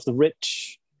president of the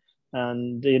rich,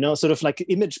 and sort of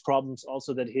image problems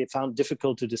also that he found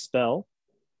difficult to dispel.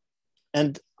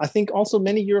 And I think also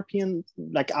many European,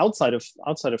 outside of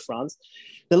France,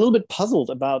 they're a little bit puzzled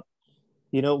about,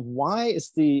 why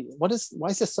is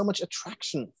there so much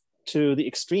attraction to the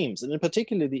extremes, and in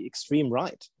particular the extreme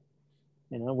right?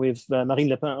 With Marine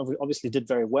Le Pen obviously did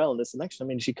very well in this election. I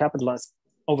mean, she capitalized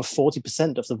over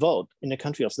 40% of the vote in a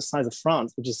country of the size of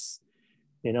France, which is,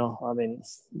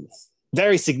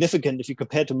 very significant if you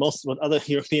compare to most of what other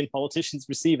European politicians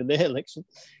receive in their election.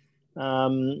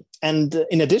 And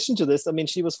in addition to this,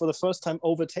 she was for the first time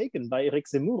overtaken by Eric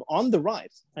Zemmour on the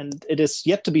right. And it is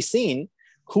yet to be seen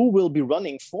who will be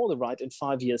running for the right in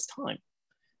 5 years' time.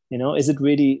 Is it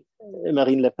really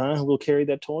Marine Le Pen who will carry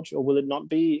that torch, or will it not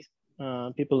be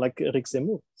people like Eric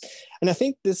Zemmour? And I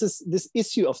think this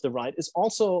issue of the right is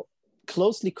also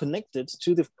closely connected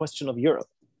to the question of Europe.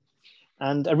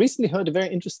 And I recently heard a very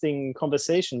interesting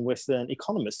conversation with an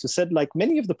economist who said,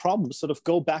 many of the problems sort of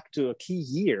go back to a key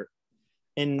year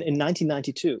in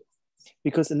 1992,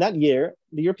 because in that year,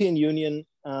 the European Union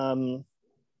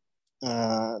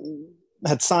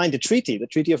had signed a treaty, the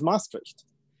Treaty of Maastricht.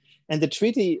 And the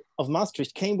Treaty of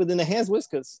Maastricht came within a hair's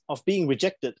whiskers of being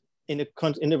rejected in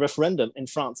a referendum in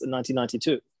France in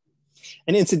 1992.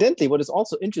 And incidentally, what is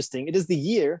also interesting, it is the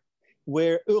year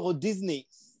where Euro Disney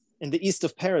in the east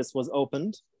of Paris was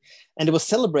opened, and it was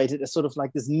celebrated as sort of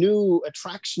this new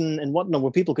attraction and whatnot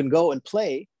where people can go and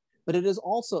play. But it is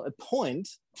also a point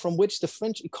from which the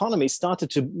French economy started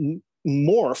to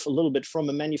morph a little bit from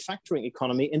a manufacturing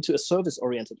economy into a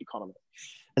service-oriented economy.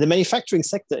 And the manufacturing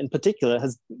sector in particular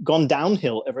has gone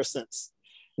downhill ever since.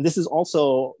 And this has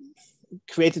also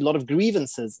created a lot of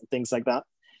grievances and things like that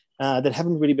that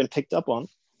haven't really been picked up on.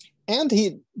 And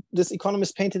this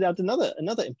economist painted out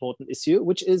another important issue,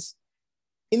 which is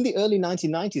in the early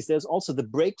 1990s, there's also the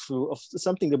breakthrough of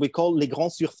something that we call les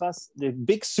grandes surfaces, the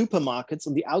big supermarkets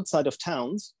on the outside of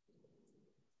towns.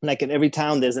 Like in every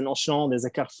town, there's an Auchan, there's a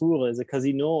Carrefour, there's a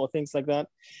Casino, or things like that,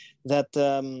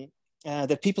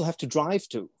 that people have to drive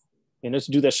to,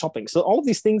 to do their shopping. So all of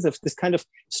these things, of this kind of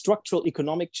structural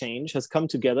economic change has come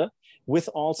together with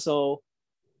also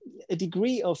a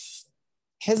degree of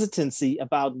hesitancy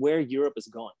about where Europe is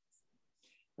going.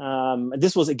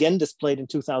 This was again displayed in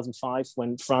 2005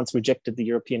 when France rejected the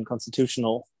European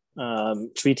Constitutional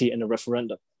Treaty in a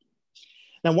referendum.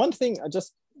 Now, one thing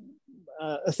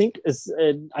I think is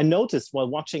I noticed while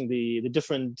watching the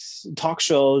different talk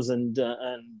shows and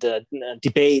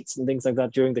debates and things like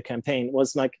that during the campaign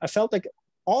was I felt like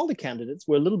all the candidates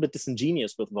were a little bit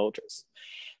disingenuous with voters,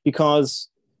 because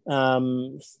I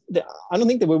don't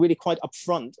think they were really quite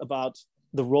upfront about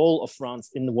the role of France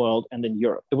in the world and in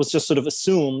Europe. It was just sort of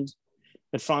assumed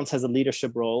that France has a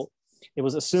leadership role. It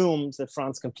was assumed that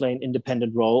France can play an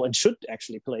independent role and should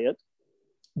actually play it.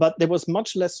 but there was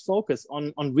much less focus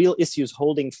on real issues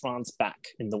holding France back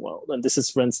in the world. And this is,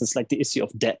 for instance, like the issue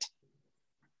of debt,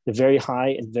 the very high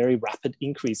and very rapid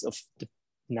increase of the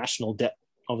national debt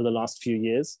over the last few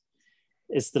years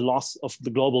is the loss of the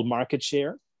global market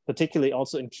share, particularly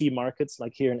also in key markets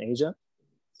like here in Asia.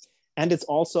 And it's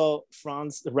also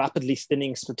France rapidly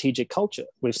thinning strategic culture.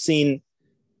 We've seen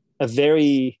a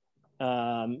very,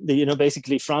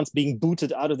 basically France being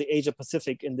booted out of the Asia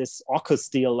Pacific in this AUKUS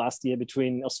deal last year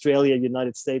between Australia,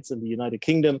 United States, and the United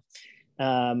Kingdom.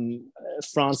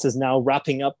 France is now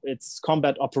wrapping up its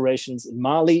combat operations in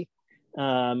Mali,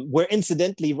 where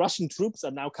incidentally Russian troops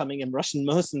are now coming in, Russian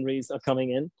mercenaries are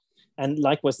coming in. And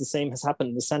likewise, the same has happened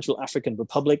in the Central African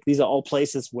Republic. These are all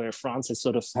places where France has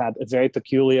sort of had a very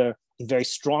peculiar and very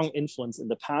strong influence in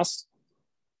the past.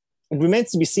 It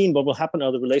remains to be seen what will happen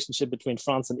to the relationship between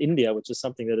France and India, which is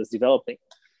something that is developing.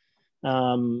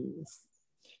 And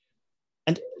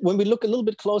when we look a little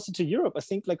bit closer to Europe, I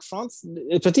think like France,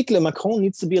 in particular Macron,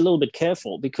 needs to be a little bit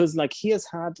careful, because like he has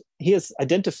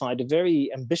identified a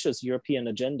very ambitious European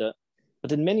agenda.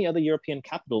 But in many other European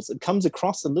capitals, it comes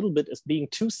across a little bit as being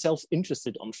too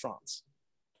self-interested on France.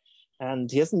 And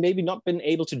he hasn't maybe not been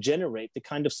able to generate the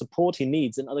kind of support he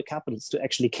needs in other capitals to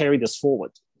actually carry this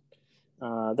forward.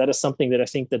 That is something that I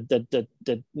think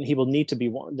that he will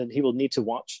need to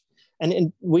watch.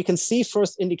 And we can see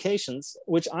first indications,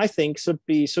 which I think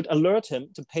should alert him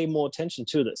to pay more attention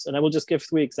to this. And I will just give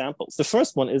 3 examples. The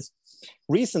first one is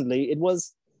recently it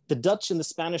was the Dutch and the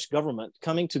Spanish government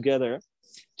coming together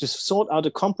to sort out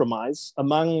a compromise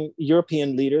among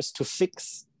European leaders to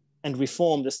fix and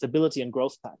reform the Stability and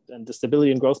Growth Pact. And the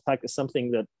Stability and Growth Pact is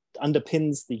something that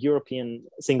underpins the European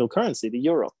single currency, the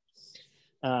euro,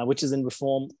 which is in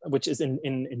reform, which is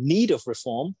in need of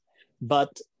reform.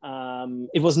 But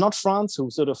it was not France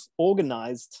who sort of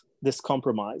organized this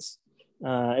compromise.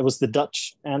 It was the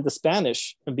Dutch and the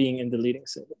Spanish being in the leading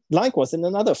seat. Likewise, in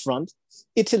another front,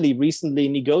 Italy recently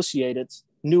negotiated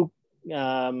new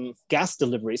gas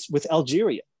deliveries with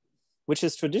Algeria, which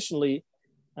has traditionally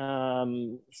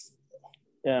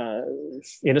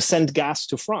sent gas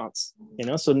to France.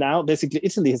 So now basically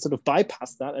Italy has sort of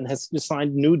bypassed that and has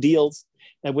signed new deals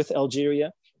with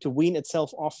Algeria to wean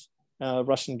itself off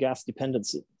Russian gas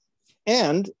dependency.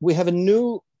 And we have a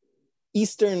new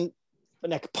Eastern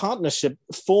partnership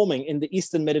forming in the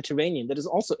Eastern Mediterranean that is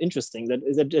also interesting,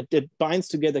 that binds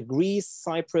together Greece,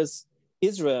 Cyprus,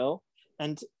 Israel,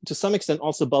 and to some extent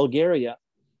also Bulgaria.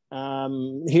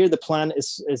 Here the plan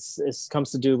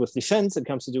comes to do with defense, it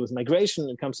comes to do with migration,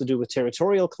 it comes to do with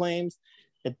territorial claims.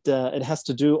 It has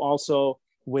to do also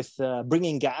with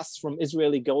bringing gas from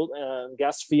Israeli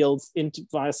gas fields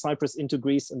via Cyprus into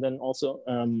Greece, and then also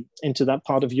into that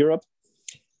part of Europe,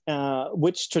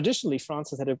 which traditionally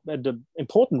France has had an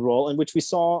important role, and which we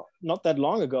saw not that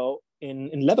long ago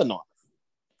in Lebanon.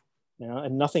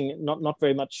 And not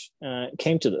very much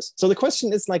came to this. So the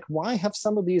question is like, why have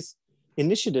some of these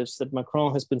initiatives that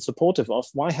Macron has been supportive of,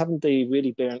 why haven't they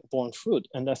really borne fruit?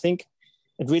 And I think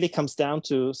it really comes down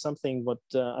to something what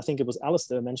I think it was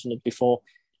Alistair mentioned it before.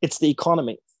 It's the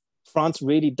economy. France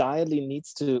really direly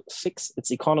needs to fix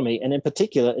its economy. And in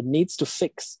particular, it needs to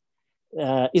fix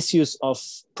issues of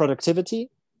productivity,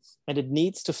 and it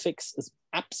needs to fix this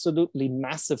absolutely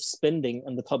massive spending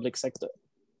in the public sector.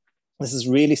 This is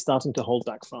really starting to hold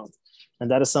back France.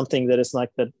 And that is something that is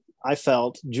like that I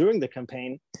felt during the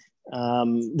campaign.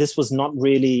 This was not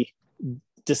really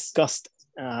discussed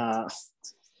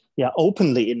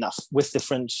openly enough with the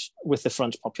French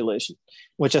population,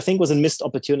 which I think was a missed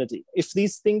opportunity. If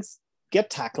these things get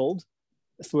tackled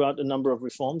throughout a number of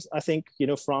reforms, I think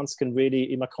Macron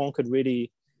could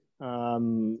really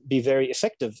be very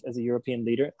effective as a European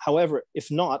leader. However,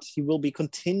 if not, he will be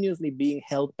continuously being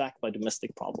held back by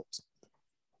domestic problems.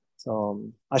 So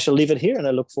I shall leave it here, and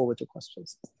I look forward to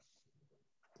questions.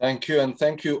 Thank you, and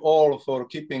thank you all for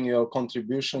keeping your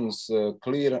contributions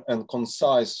clear and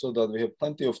concise, so that we have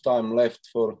plenty of time left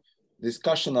for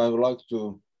discussion. I would like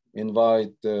to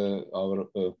invite our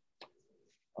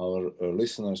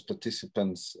listeners,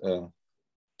 participants,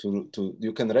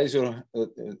 you can raise your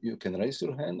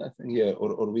hand, I think, yeah,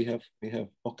 or we have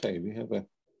a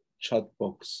chat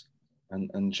box,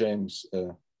 and James.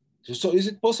 So is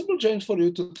it possible, James, for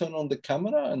you to turn on the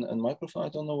camera and microphone? I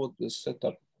don't know what the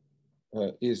setup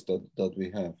is that we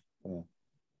have.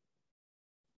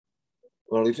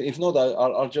 Well, if not,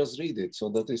 I'll just read it. So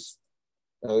that is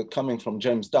coming from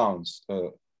James Downs.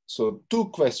 So two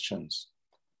questions.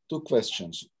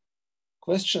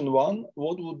 Question one,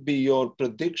 what would be your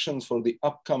predictions for the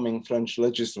upcoming French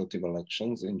legislative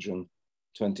elections in June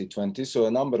 2020? So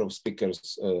a number of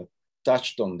speakers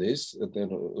touched on this.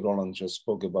 Roland just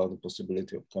spoke about the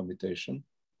possibility of cohabitation.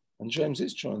 And James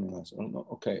is joining us. Oh, no.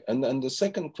 Okay. And the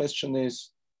second question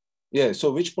is, yeah,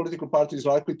 so which political party is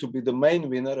likely to be the main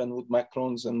winner, and would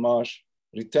Macron's and Marche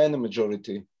retain a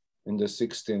majority in the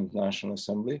 16th National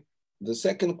Assembly? The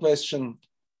second question,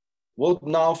 what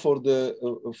now for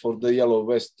the Yellow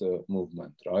Vest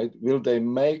movement, right? Will they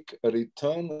make a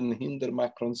return and hinder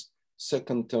Macron's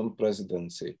second-term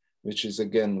presidency, which is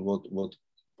again what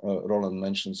Roland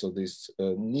mentioned. So this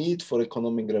need for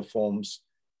economic reforms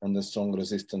and the strong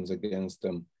resistance against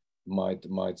them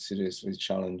might seriously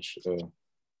challenge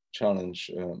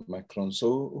Macron.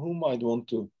 So who might want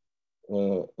to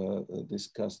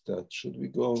discuss that? Should we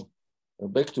go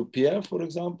back to Pierre, for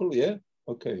example? Yeah.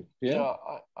 Okay, Pierre. Yeah,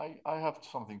 I have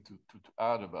something to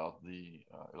add about the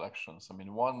elections. I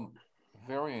mean, one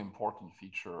very important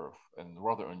feature and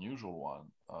rather unusual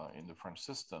one in the French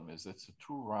system is it's a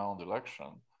two-round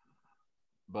election.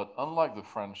 But unlike the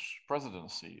French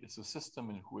presidency, it's a system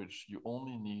in which you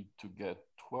only need to get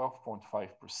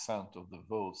 12.5% of the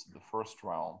votes in the first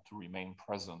round to remain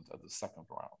present at the second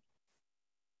round.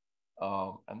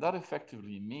 And that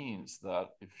effectively means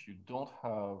that if you don't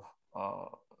have a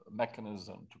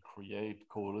mechanism to create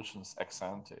coalitions ex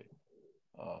ante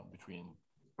between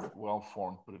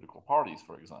well-formed political parties,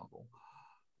 for example,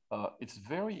 it's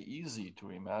very easy to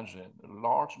imagine a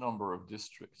large number of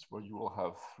districts where you will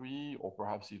have 3 or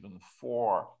perhaps even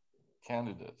 4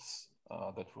 candidates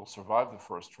that will survive the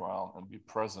first round and be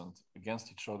present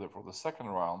against each other for the second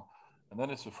round. And then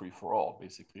it's a free-for-all.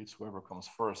 Basically, it's whoever comes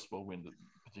first will win the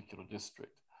particular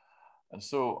district. And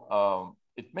so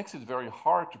it makes it very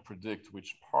hard to predict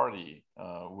which party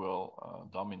will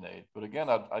dominate. But again,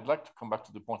 I'd like to come back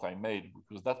to the point I made,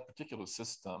 because that particular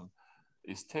system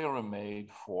is tailor-made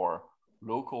for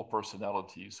local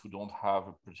personalities who don't have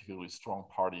a particularly strong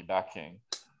party backing,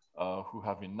 who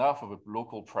have enough of a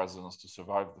local presence to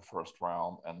survive the first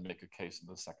round and make a case in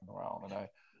the second round. And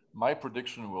my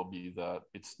prediction will be that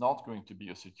it's not going to be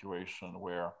a situation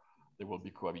where there will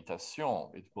be cohabitation.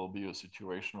 It will be a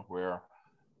situation where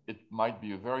it might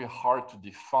be a very hard to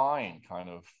define kind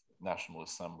of National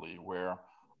Assembly, where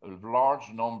a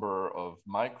large number of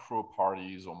micro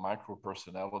parties or micro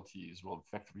personalities will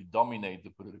effectively dominate the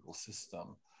political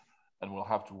system, and we'll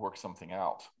have to work something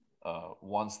out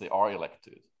once they are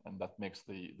elected. And that makes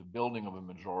the building of a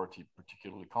majority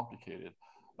particularly complicated.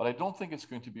 But I don't think it's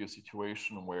going to be a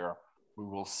situation where we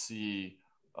will see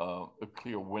a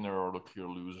clear winner or a clear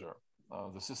loser.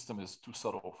 The system is too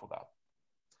subtle for that.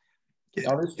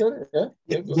 Alistair,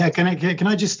 can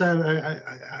I just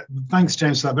thanks,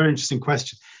 James, for that very interesting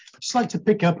question. I'd just like to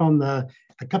pick up on a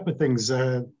couple of things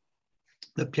that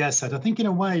Pierre said. I think in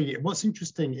a way, what's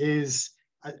interesting is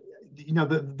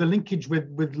the linkage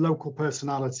with local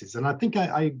personalities, and I think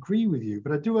I agree with you.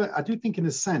 But I do think in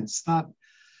a sense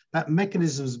that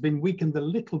mechanism has been weakened a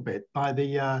little bit by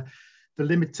the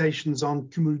limitations on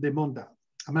cumul des mandats.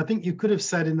 I mean, I think you could have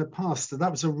said in the past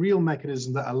that was a real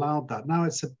mechanism that allowed that. Now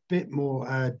it's a bit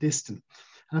more distant.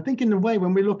 And I think in a way,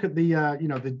 when we look at the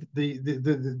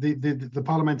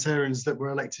parliamentarians that were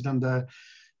elected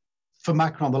for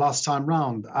Macron the last time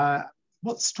round,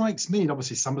 what strikes me, and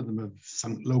obviously some of them have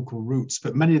some local roots,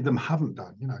 but many of them haven't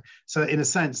done, So in a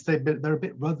sense, they're a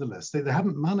bit rudderless. They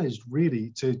haven't managed really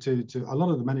to a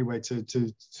lot of them anyway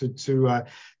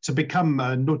to become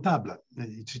notable,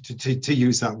 to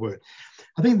use that word.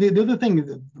 I think the other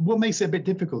thing, what makes it a bit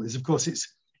difficult is, of course, it's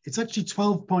actually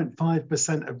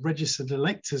 12.5% of registered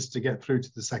electors to get through to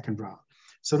the second round.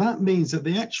 So that means that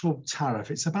the actual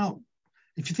tariff, it's about,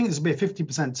 if you think there's going to be a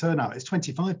 50% turnout, it's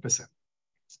 25%.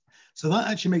 So that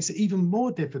actually makes it even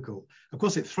more difficult. Of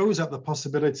course, it throws up the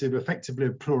possibility of effectively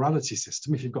a plurality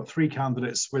system. If you've got 3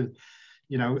 candidates with,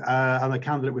 and a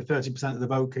candidate with 30% of the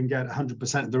vote can get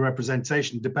 100% of the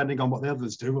representation, depending on what the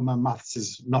others do. Well, my maths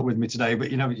is not with me today,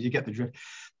 but you get the drift.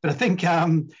 But I think, I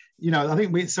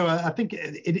think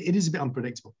it is a bit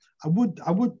unpredictable.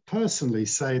 I would personally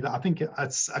say that I think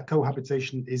a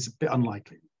cohabitation is a bit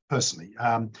unlikely. Personally,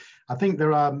 I think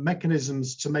there are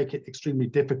mechanisms to make it extremely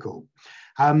difficult.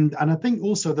 And I think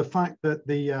also the fact that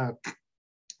the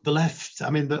left, I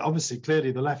mean, that obviously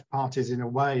clearly the left parties in a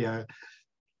way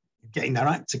getting their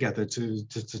act together, to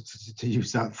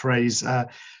use that phrase.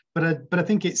 But I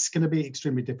think it's going to be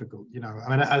extremely difficult. I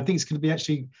mean, I think it's going to be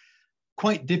actually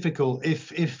quite difficult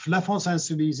if La France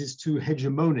Insoumise is too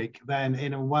hegemonic. Then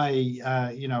in a way,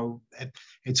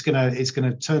 it's going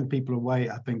to turn people away,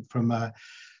 I think,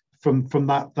 from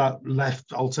that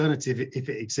left alternative, if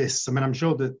it exists. I mean, I'm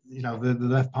sure that the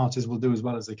left parties will do as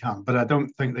well as they can, but I don't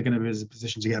think they're going to be in a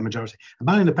position to get a majority. And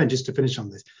Marine Le Pen, just to finish on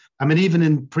this, I mean, even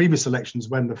in previous elections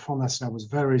when the Front National was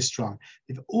very strong,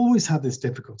 they've always had this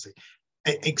difficulty,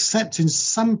 except in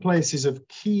some places of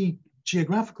key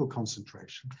geographical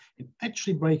concentration, in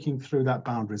actually breaking through that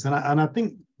boundaries. And I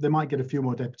think they might get a few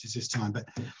more deputies this time, but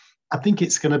I think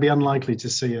it's going to be unlikely to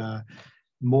see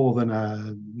more than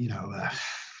a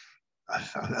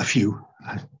few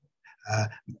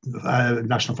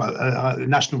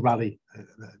national rally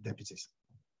deputies.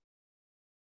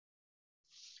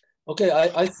 Okay,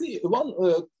 I see one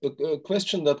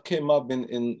question that came up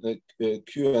in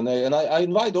Q&A, and I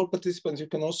invite all participants. You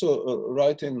can also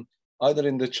write in either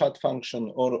in the chat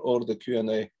function or the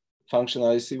Q&A function.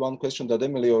 I see one question that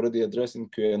Emily already addressed in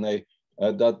Q&A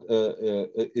that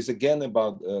is again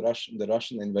about the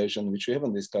Russian invasion, which we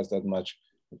haven't discussed that much.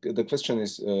 The question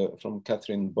is from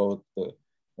Catherine Boat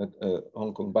at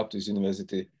Hong Kong Baptist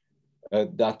University.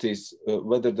 That is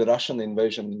whether the Russian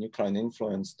invasion in Ukraine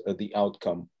influenced the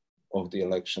outcome of the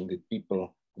election. Did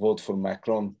people vote for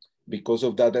Macron because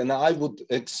of that? And I would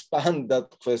expand that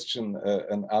question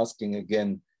and asking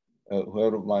again,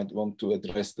 whoever might want to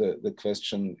address the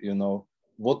question,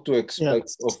 what to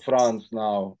expect of France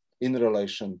now in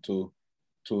relation to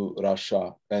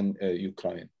Russia and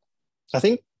Ukraine? I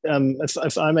think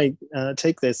if I may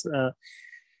take this,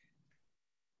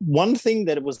 one thing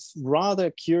that was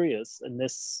rather curious in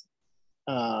this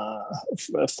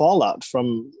fallout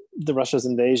from the Russia's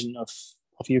invasion of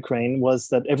Ukraine was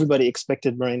that everybody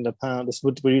expected Marine Le Pen, this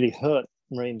would really hurt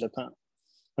Marine Le Pen.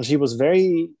 And she was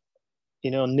very,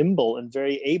 nimble and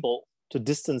very able to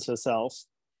distance herself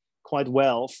quite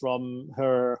well from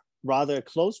her rather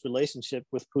close relationship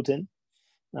with Putin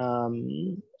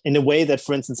in a way that,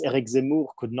 for instance, Eric Zemmour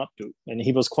could not do. And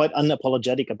he was quite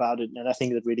unapologetic about it. And I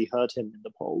think that really hurt him in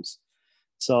the polls.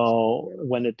 So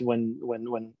when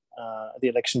the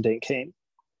election day came.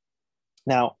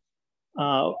 Now,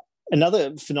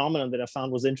 another phenomenon that I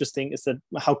found was interesting is that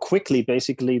how quickly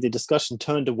basically the discussion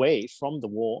turned away from the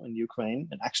war in Ukraine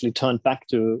and actually turned back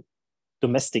to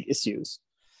domestic issues,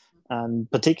 and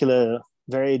particular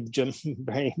very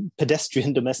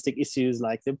pedestrian domestic issues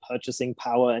like the purchasing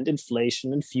power and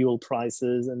inflation and fuel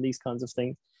prices and these kinds of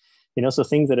things. So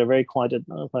things that are very quite at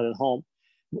home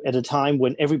at a time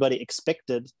when everybody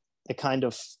expected a kind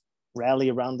of rally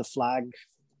around the flag,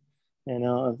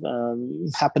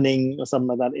 happening or something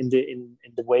like that in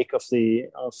the wake of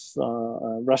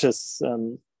Russia's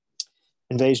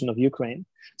invasion of Ukraine.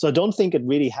 So I don't think it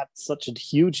really had such a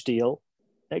huge deal,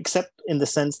 except in the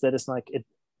sense that it's like it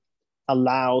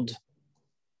allowed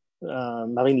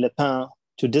Marine Le Pen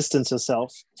to distance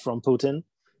herself from Putin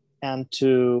and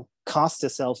to cast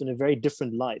herself in a very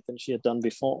different light than she had done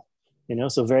before.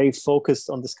 So very focused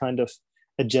on this kind of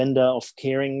agenda of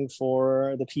caring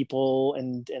for the people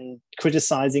and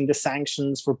criticizing the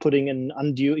sanctions for putting an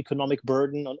undue economic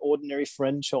burden on ordinary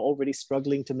French who are already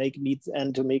struggling to make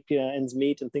ends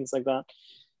meet and things like that.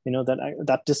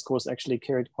 That discourse actually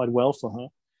carried quite well for her.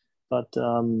 But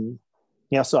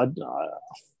so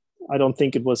I don't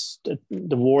think it was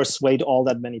the war swayed all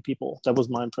that many people. That was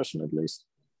my impression, at least.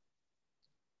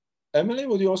 Emily,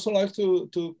 would you also like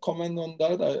to comment on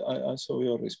that? I saw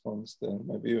your response there.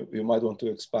 Maybe you might want to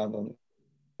expand on it.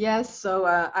 Yes, so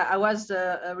I was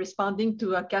responding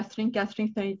to Catherine.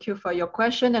 Catherine, thank you for your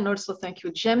question, and also thank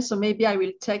you, James. So maybe I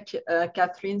will take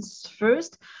Catherine's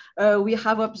first. We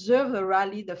have observed a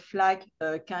rally the flag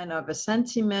kind of a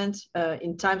sentiment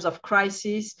in times of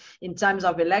crisis, in times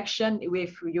of election.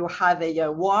 If you have a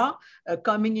war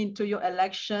coming into your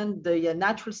election, the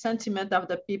natural sentiment of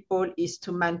the people is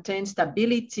to maintain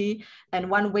stability, and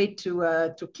one way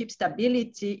to keep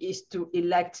stability is to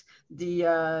elect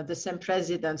the same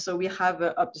president. So we have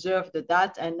observed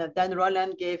that, and then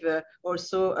Roland gave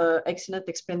also excellent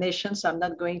explanation, so I'm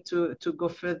not going to go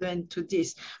further into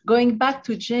this. Going back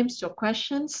to James, your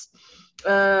questions,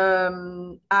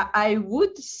 I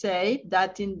would say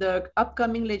that in the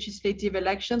upcoming legislative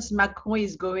elections, Macron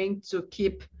is going to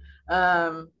keep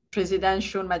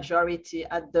presidential majority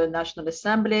at the National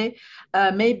Assembly.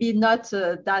 Maybe not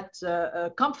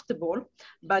that comfortable,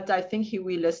 but I think he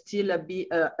will still be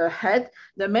ahead.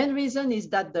 The main reason is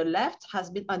that the left has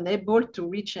been unable to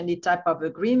reach any type of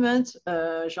agreement.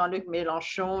 Jean-Luc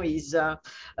Mélenchon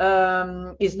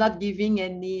is not giving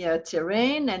any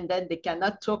terrain, and then they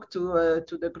cannot talk to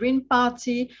the Green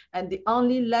Party, and the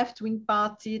only left-wing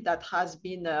party that has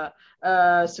been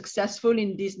successful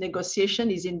in this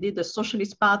negotiation is indeed the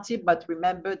Socialist Party, but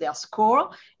remember their score,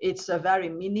 it's very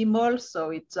minimal, so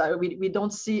it's, we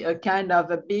don't see a kind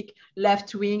of a big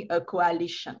left-wing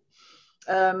coalition.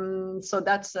 So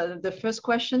that's the first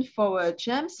question for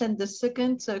James, and the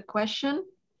second question,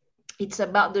 it's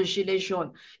about the Gilets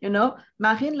jaunes. You know,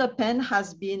 Marine Le Pen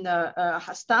has been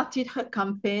has started her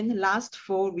campaign last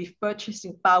fall with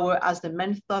purchasing power as the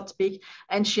main topic,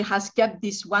 and she has kept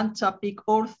this one topic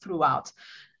all throughout.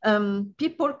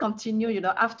 People continue, you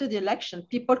know, after the election,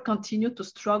 people continue to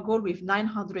struggle with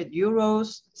 900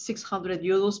 euros, 600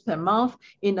 euros per month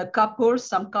in a couple.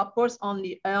 Some couples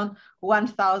only earn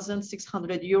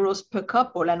 1,600 euros per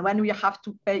couple. And when we have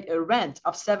to pay a rent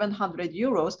of 700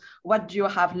 euros, what do you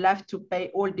have left to pay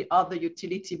all the other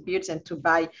utility bills and to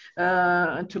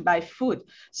buy food?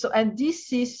 So, and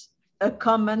this is a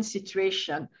common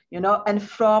situation, you know, and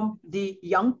from the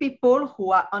young people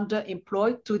who are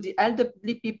underemployed to the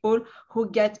elderly people who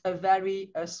get a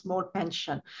very small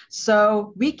pension.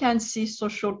 So we can see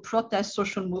social protests,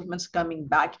 social movements coming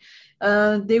back.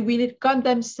 They will call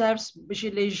themselves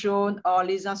Gilets jaunes or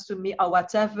Les Insoumis or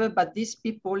whatever, but these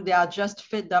people, they are just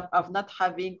fed up of not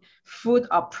having food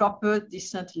or proper,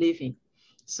 decent living.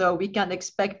 So we can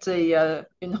expect une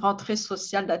rentrée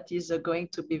sociale that is going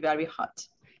to be very hot.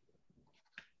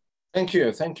 Thank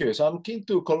you, thank you. So I'm keen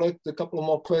to collect a couple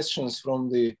more questions from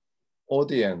the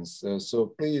audience.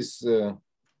 So please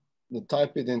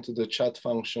type it into the chat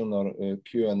function or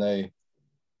Q&A.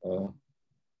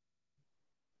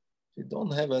 We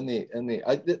don't have any.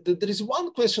 There is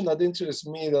one question that interests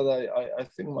me that I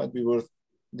think might be worth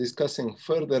discussing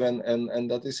further,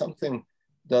 and that is something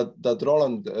that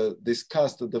Roland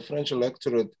discussed, that the French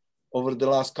electorate over the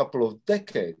last couple of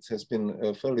decades has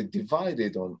been fairly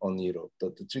divided on Europe,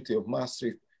 that the Treaty of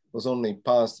Maastricht was only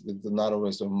passed with the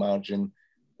narrowest of margin.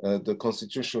 The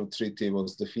Constitutional Treaty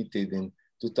was defeated in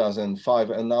 2005,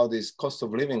 and now these cost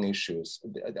of living issues.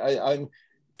 I'm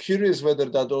curious whether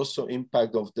that also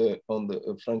impact on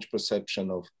the French perception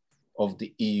of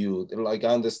the EU. Like,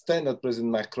 I understand that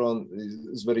President Macron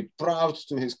is very proud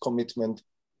to his commitment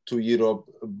to Europe,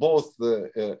 both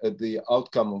the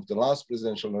outcome of the last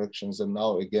presidential elections and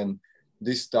now again,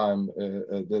 this time,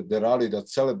 the rally that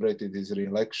celebrated his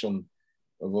re-election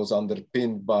was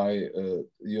underpinned by,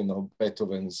 you know,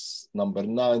 Beethoven's Number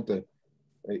 9, the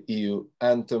EU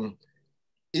anthem.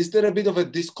 Is there a bit of a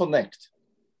disconnect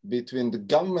between the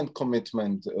government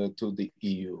commitment to the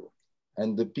EU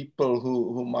and the people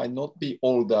who might not be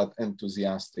all that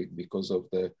enthusiastic because of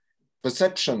the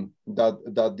perception that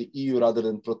the EU, rather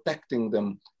than protecting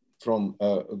them from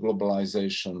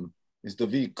globalization, is the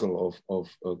vehicle of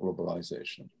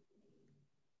globalization?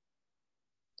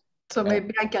 So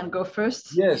maybe I can go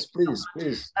first. Yes, please,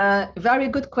 please. Very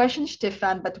good question,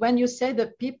 Stefan. But when you say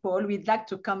the people, we'd like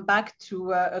to come back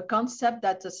to a concept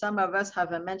that some of us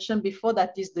have mentioned before,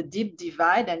 that is the deep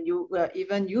divide. And you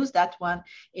even used that one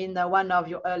in one of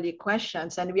your early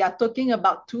questions. And we are talking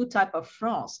about two types of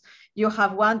France. You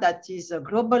have one that is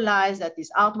globalized, that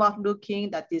is outward looking,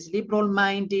 that is liberal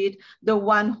minded, the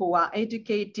one who are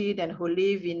educated and who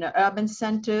live in urban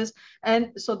centers.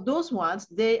 And so those ones,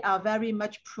 they are very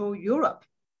much pro-Europe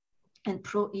and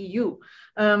pro-EU.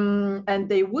 And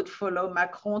they would follow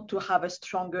Macron to have a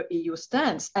stronger EU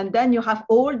stance. And then you have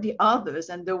all the others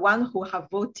and the one who have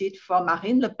voted for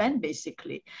Marine Le Pen,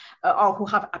 basically, or who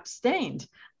have abstained.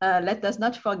 Let us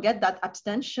not forget that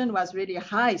abstention was really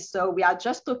high. So we are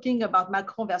just talking about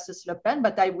Macron versus Le Pen,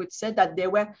 but I would say that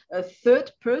there were a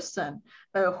third person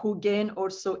who gained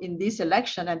also in this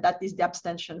election, and that is the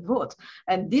abstention vote.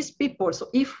 And these people, so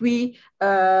if we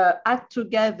add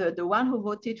together the one who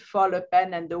voted for Le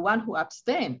Pen and the one who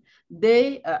abstained,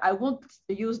 they, I won't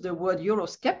use the word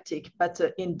Eurosceptic, but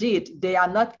indeed, they are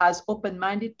not as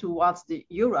open-minded towards the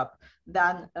Europe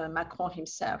than Macron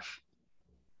himself.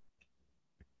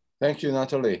 Thank you,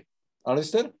 Natalie.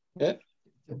 Alistair? Yeah.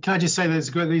 Can I just say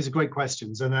these are great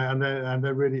questions, and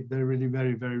they're really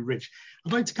very, very rich.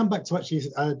 I'd like to come back to actually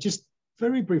just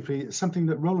very briefly something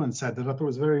that Roland said that I thought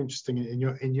was very interesting in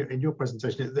your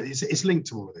presentation. It's linked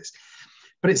to all of this,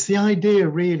 but it's the idea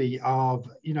really of,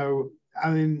 you know, I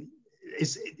mean,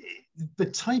 it's the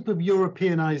type of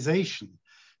Europeanization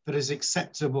that is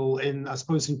acceptable in, I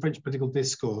suppose, in French political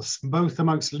discourse, both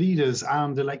amongst leaders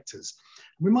and electors.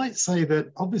 We might say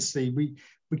that obviously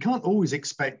we can't always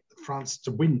expect France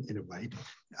to win in a way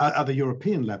at the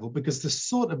European level, because the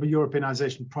sort of a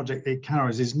Europeanization project it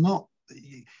carries is not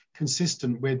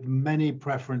consistent with many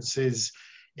preferences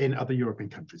in other European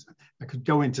countries. I could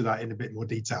go into that in a bit more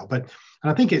detail, but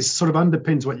I think it sort of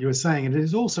underpins what you were saying, and it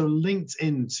is also linked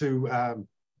into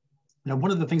Now,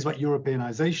 one of the things about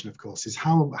Europeanization, of course, is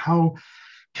how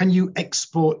can you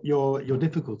export your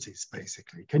difficulties,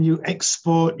 basically? Can you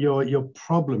export your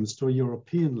problems to a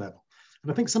European level?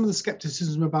 And I think some of the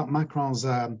skepticism about Macron's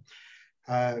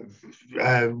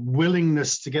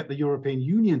willingness to get the European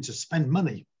Union to spend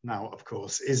money now, of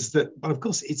course, is that, but of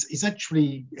course, it's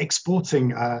actually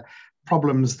exporting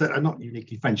problems that are not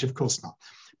uniquely French, of course not.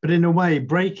 But in a way,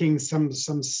 breaking some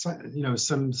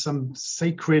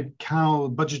sacred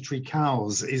budgetary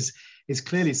cows is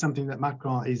clearly something that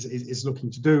Macron is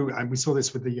looking to do, and we saw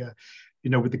this with the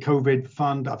with the COVID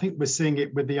fund. I think we're seeing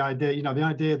it with the idea, the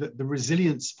idea that the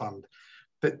resilience fund,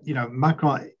 that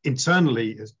Macron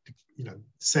internally has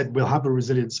said we'll have a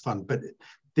resilience fund, but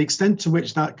the extent to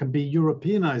which that can be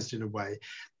Europeanized in a way,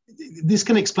 this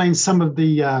can explain some of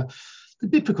the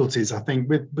difficulties, I think,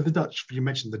 with the Dutch. You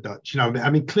mentioned the Dutch. I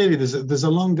mean, clearly there's a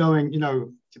long-going,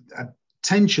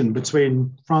 tension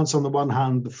between France on the one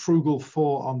hand, the frugal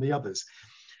four on the others,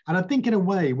 and I think in a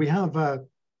way we have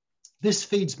this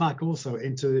feeds back also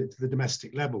into the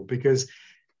domestic level, because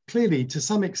clearly, to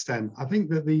some extent, I think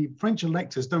that the French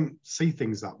electors don't see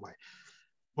things that way.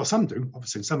 Well, some do,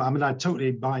 obviously. Some. I mean, I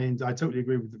totally buy in. I totally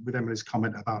agree with Emilie's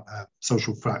comment about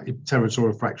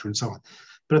territorial fracture and so on.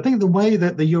 But I think the way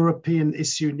that the European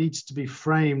issue needs to be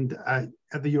framed at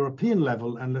the European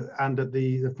level and at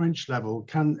the French level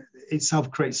can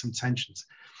itself create some tensions.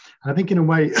 And I think in a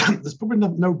way, there's probably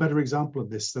no better example of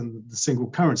this than the single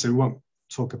currency. We won't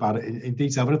talk about it in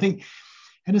detail, but I think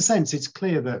in a sense, it's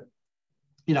clear that,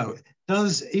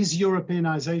 is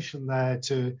Europeanization there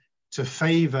to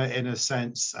favor, in a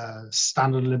sense,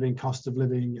 standard of living, cost of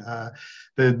living,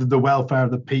 the welfare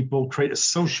of the people, create a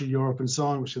social Europe and so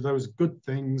on, which are those good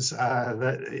things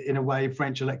that, in a way,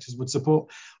 French electors would support?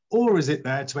 Or is it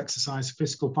there to exercise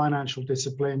fiscal financial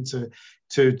discipline, to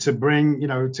bring,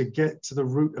 to get to the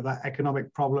root of that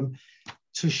economic problem,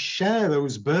 to share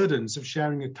those burdens of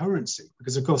sharing a currency?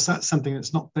 Because, of course, that's something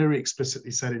that's not very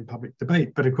explicitly said in public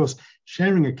debate. But, of course,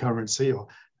 sharing a currency, or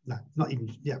no, not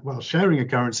even yet. Well, sharing a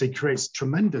currency creates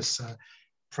tremendous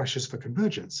pressures for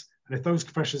convergence, and if those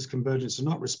pressures of convergence are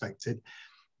not respected,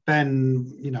 then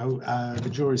the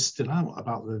jury's still out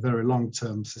about the very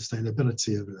long-term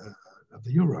sustainability of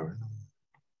the euro.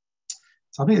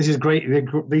 So I think this is great.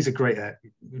 These are great,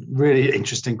 really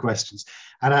interesting questions,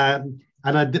 but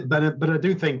I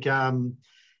do think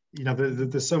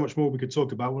there's so much more we could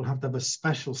talk about. We'll have to have a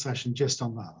special session just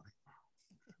on that.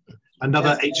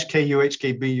 Another HKU,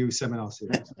 HKBU seminar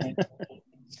series.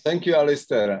 Thank you,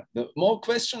 Alistair. More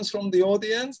questions from the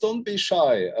audience? Don't be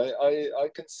shy. I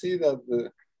can see that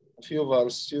a few of our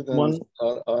students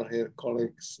are here,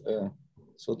 colleagues.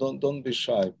 So don't be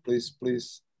shy.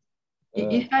 Please.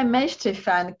 If I may,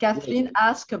 Stefan, Kathleen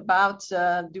asked about,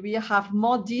 do we have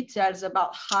more details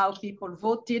about how people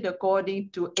voted according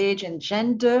to age and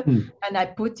gender? And I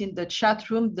put in the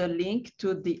chat room the link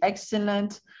to the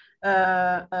excellent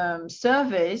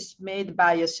surveys made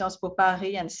by Sciences Po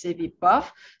Paris and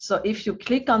Prof. So if you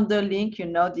click on the link,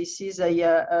 this is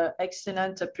a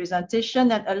excellent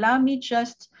presentation. And allow me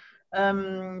just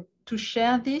to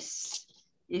share this,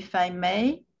 if I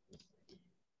may.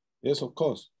 Yes, of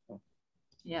course.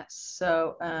 Yes,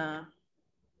 so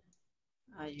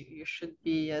you should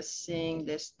be seeing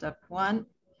this top one.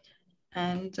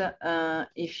 And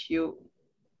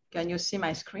can you see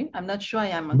my screen? I'm not sure I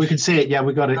am. We can see it. Yeah,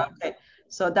 we got it. Okay,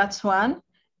 so that's one.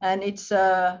 And it's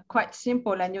quite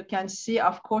simple. And you can see,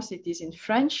 of course, it is in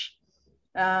French,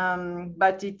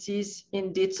 but it is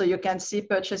indeed. So you can see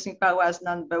purchasing power as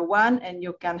number one, and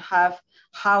you can have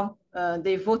how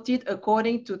they voted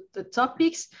according to the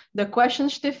topics. The question,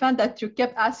 Stefan, that you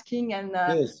kept asking, and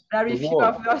yes, very few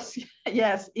of us,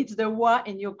 yes, it's the war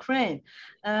in Ukraine.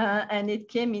 And it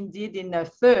came indeed in a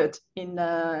third in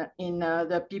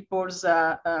the people's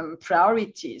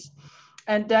priorities.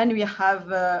 And then we have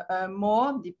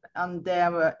more on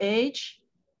their age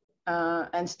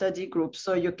and study groups.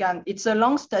 So it's a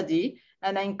long study,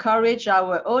 and I encourage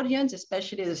our audience,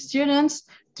 especially the students,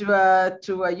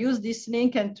 to use this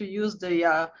link and to use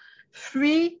the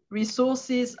free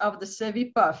resources of the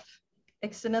CEVIPOF.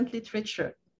 Excellent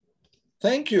literature.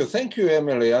 Thank you,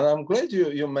 Emily, and I'm glad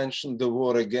you mentioned the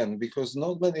war again, because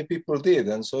not many people did.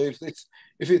 And so if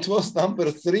it was number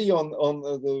 3 on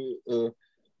the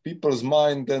people's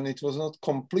mind, then it was not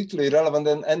completely relevant.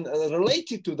 And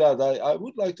related to that, I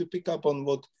would like to pick up on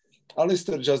what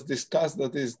Alistair just discussed,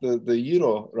 that is the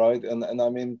euro, right? And I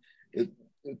mean,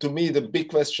 to me, the big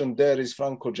question there is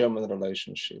Franco-German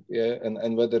relationship, yeah,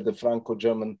 and whether the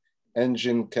Franco-German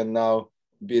engine can now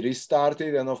be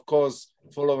restarted. And of course,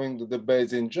 following the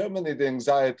debates in Germany, the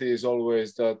anxiety is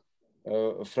always that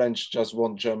French just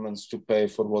want Germans to pay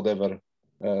for whatever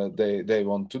they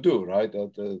want to do, right?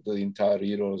 That the entire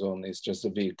Eurozone is just a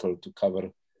vehicle to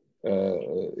cover,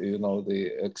 you know,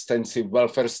 the extensive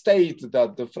welfare state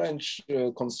that the French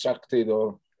constructed,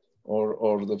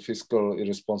 or the fiscal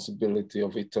irresponsibility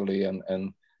of Italy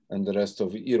and the rest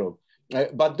of Europe.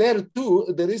 But there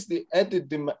too, there is the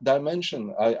added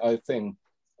dimension, I think,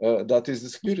 that is the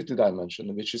security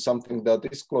dimension, which is something that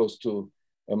is close to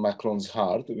Macron's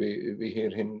heart. We hear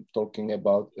him talking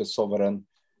about a sovereign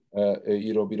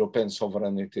European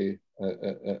sovereignty,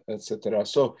 etc.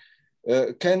 So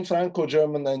can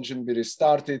Franco-German engine be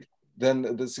restarted?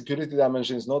 Then the security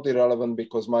dimension is not irrelevant,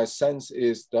 because my sense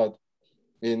is that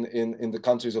in the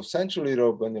countries of Central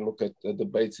Europe, when you look at the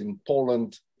debates in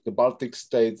Poland, the Baltic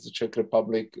states, the Czech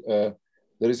Republic,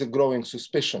 there is a growing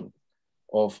suspicion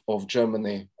of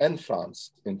Germany and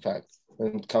France, in fact,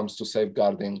 when it comes to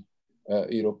safeguarding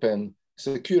European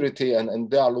security, and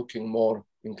they are looking more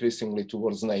increasingly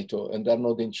towards NATO, and they're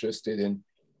not interested in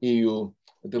EU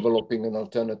developing an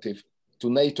alternative to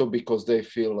NATO, because they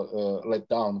feel let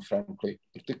down, frankly,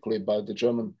 particularly by the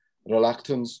German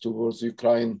reluctance towards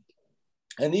Ukraine.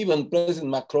 And even President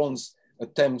Macron's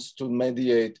attempts to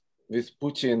mediate with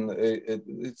Putin,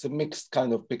 it's a mixed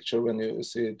kind of picture when you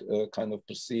see it kind of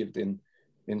perceived in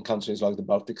countries like the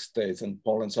Baltic states and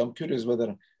Poland. So I'm curious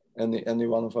whether any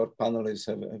one of our panelists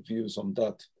have views on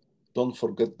that. Don't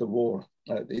forget the war.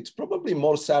 It's probably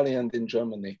more salient in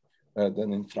Germany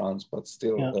than in France, but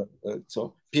still. Yeah.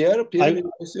 So Pierre,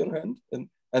 you raise your hand,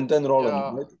 and then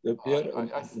Roland. Yeah, right?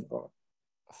 Pierre.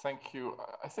 Thank you.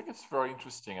 I think it's very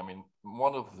interesting. I mean,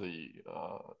 one of the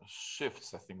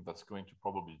shifts I think that's going to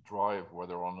probably drive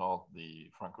whether or not the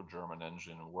Franco-German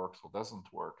engine works or doesn't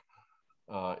work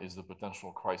is the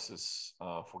potential crisis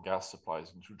for gas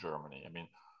supplies into Germany. I mean,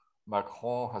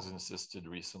 Macron has insisted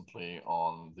recently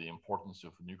on the importance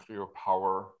of nuclear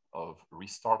power, of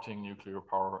restarting nuclear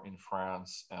power in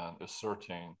France, and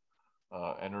asserting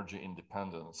energy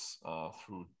independence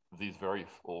through these very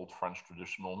old French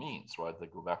traditional means, right? They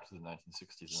go back to the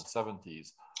 1960s and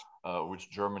 70s,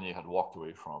 which Germany had walked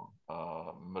away from,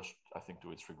 much, I think,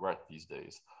 to its regret these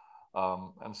days.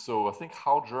 And so I think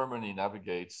how Germany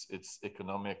navigates its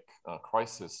economic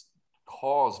crisis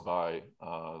caused by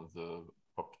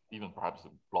even perhaps the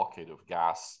blockade of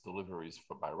gas deliveries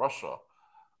by Russia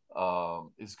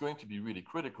is going to be really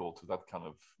critical to that kind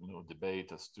of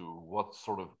debate as to what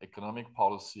sort of economic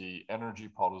policy, energy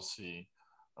policy,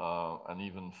 and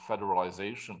even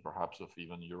federalization, perhaps, of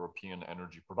even European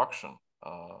energy production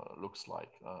looks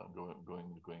like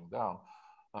going down.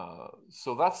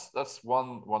 So that's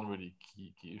one really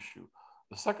key issue.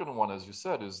 The second one, as you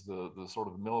said, is the sort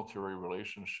of military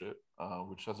relationship,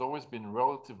 which has always been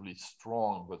relatively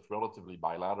strong, but relatively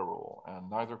bilateral. And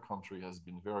neither country has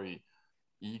been very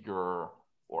eager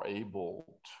or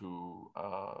able to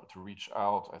reach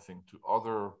out, I think, to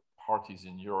other parties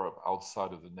in Europe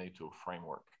outside of the NATO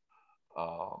framework.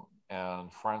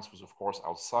 And France was, of course,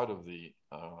 outside of the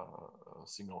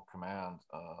single command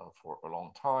for a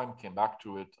long time, came back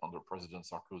to it under President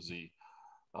Sarkozy,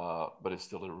 but it's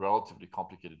still a relatively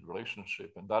complicated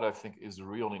relationship. And that, I think, is a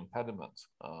real impediment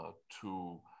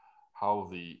to how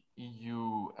the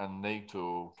EU and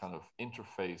NATO kind of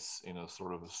interface in a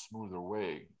sort of a smoother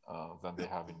way than they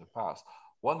have in the past.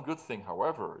 One good thing,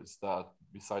 however, is that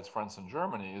besides France and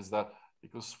Germany, is that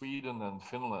because Sweden and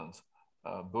Finland,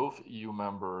 both EU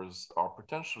members, are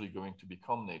potentially going to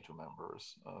become NATO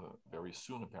members very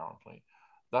soon, apparently,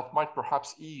 that might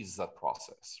perhaps ease that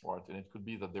process, right? And it could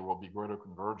be that there will be greater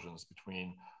convergence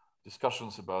between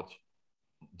discussions about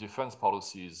defense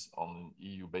policies on an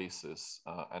EU basis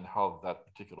and how that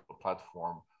particular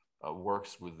platform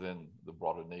works within the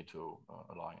broader NATO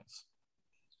alliance.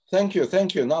 Thank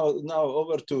you. Now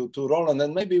over to Roland,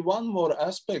 and maybe one more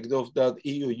aspect of that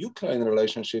EU-Ukraine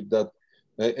relationship that,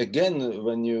 again,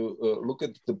 when you look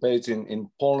at the debates in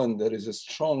Poland, there is a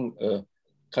strong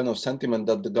kind of sentiment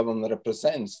that the government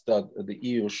represents that the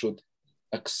EU should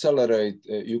accelerate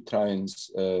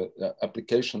Ukraine's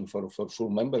application for full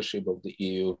membership of the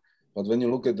EU. But when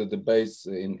you look at the debates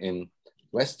in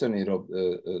Western Europe,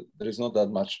 there is not that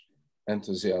much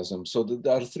enthusiasm. So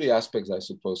there are three aspects, I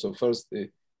suppose. So first, the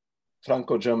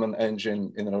Franco-German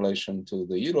engine in relation to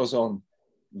the Eurozone,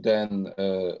 then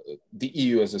the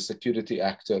EU as a security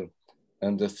actor,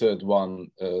 and the third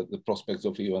one, the prospects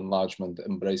of EU enlargement,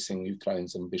 embracing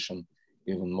Ukraine's ambition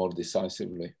even more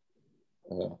decisively.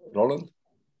 Roland?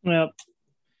 Yeah,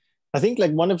 I think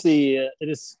like one of the, it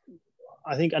is,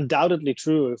 I think, undoubtedly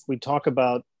true if we talk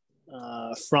about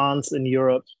France and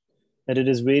Europe that it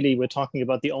is really, we're talking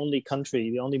about the only country,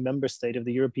 the only member state of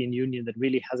the European Union that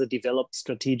really has a developed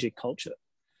strategic culture.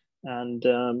 And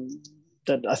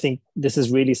that I think this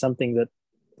is really something that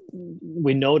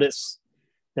we notice,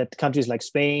 that countries like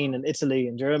Spain and Italy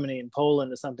and Germany and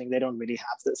Poland is something they don't really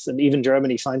have this. And even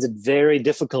Germany finds it very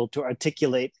difficult to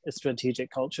articulate a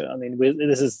strategic culture. I mean,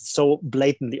 this is so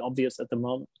blatantly obvious at the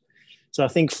moment. So I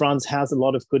think France has a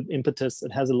lot of good impetus.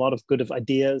 It has a lot of good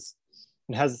ideas.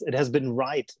 It has been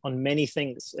right on many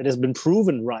things. It has been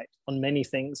proven right on many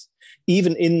things,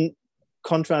 even in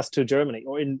contrast to Germany,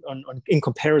 or in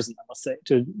comparison, I must say,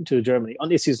 to Germany,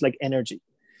 on issues like energy,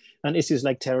 on issues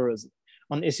like terrorism,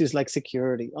 on issues like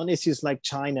security, on issues like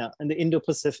China and the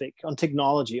Indo-Pacific, on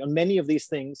technology, on many of these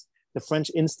things. The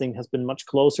French instinct has been much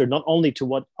closer, not only to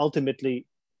what ultimately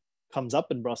comes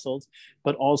up in Brussels,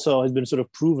 but also has been sort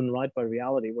of proven right by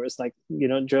reality. Whereas, like, you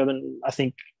know, I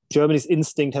think Germany's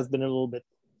instinct has been a little bit,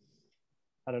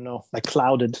 I don't know, like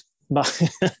clouded by,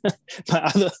 by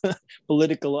other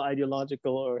political, or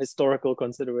ideological, or historical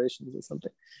considerations or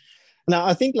something. Now,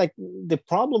 I think like the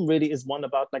problem really is one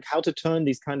about like how to turn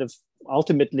these kind of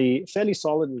ultimately fairly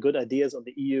solid and good ideas of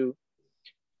the EU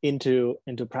into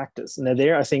practice. And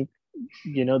there, I think,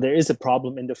 you know, there is a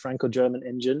problem in the Franco-German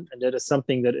engine, and that is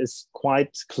something that is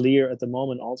quite clear at the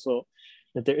moment also,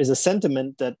 that there is a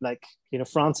sentiment that, like, you know,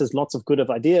 France has lots of good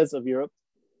ideas of Europe,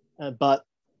 but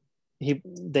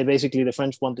the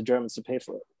French want the Germans to pay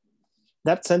for it.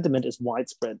 That sentiment is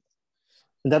widespread,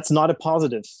 and that's not a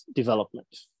positive development.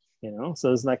 You know,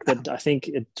 so it's like that. I think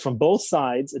from both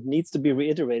sides, it needs to be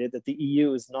reiterated that the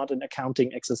EU is not an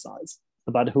accounting exercise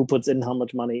about who puts in how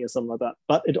much money or something like that.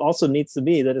 But it also needs to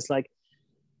be that it's like,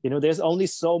 you know, there's only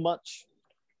so much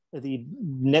the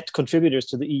net contributors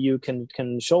to the EU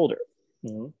can shoulder.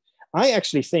 You know? I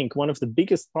actually think one of the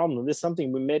biggest problems, this is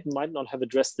something we might not have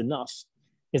addressed enough,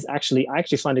 is I actually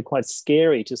find it quite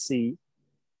scary to see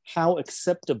how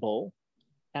acceptable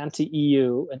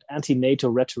anti-EU and anti-NATO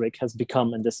rhetoric has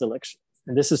become in this election.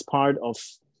 And this is part of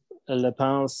Le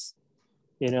Pen's,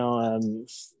 you know,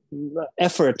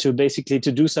 effort to basically to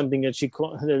do something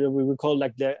that we would call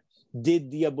like the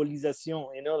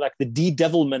de-diabolisation, you know, like the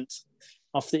de-devilment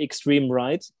of the extreme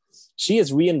right. She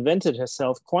has reinvented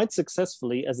herself quite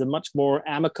successfully as a much more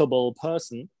amicable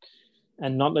person,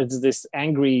 and not as this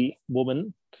angry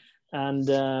woman. And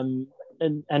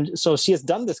so she has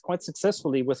done this quite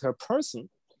successfully with her person,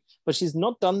 but she's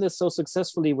not done this so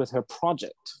successfully with her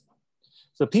project.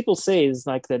 So people say is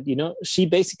like that, you know, she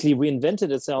basically reinvented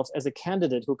herself as a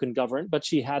candidate who can govern, but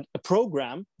she had a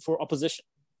program for opposition.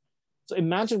 So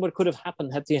imagine what could have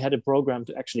happened had she had a program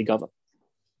to actually govern.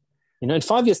 You know, in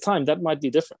 5 years' time, that might be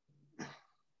different.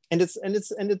 And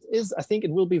it is, I think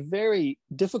it will be very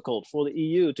difficult for the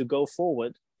EU to go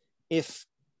forward if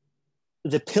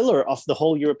the pillar of the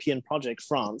whole European project,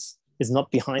 France, is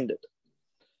not behind it.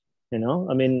 You know,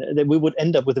 I mean, we would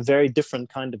end up with a very different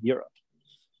kind of Europe.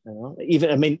 You know,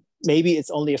 even, I mean, maybe it's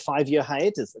only a 5-year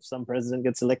hiatus if some president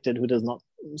gets elected who does not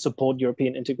support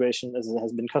European integration as it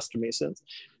has been customary since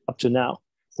up to now.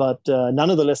 But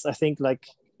nonetheless, I think, like,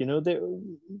 you know,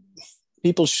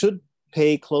 people should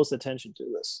pay close attention to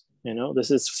this. You know, this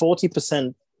is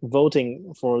 40%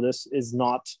 voting for this is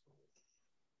not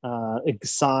a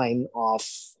sign of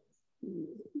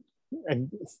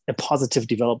a positive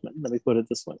development. Let me put it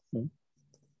this way.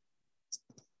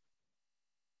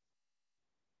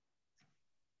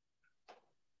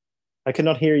 I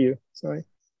cannot hear you, sorry.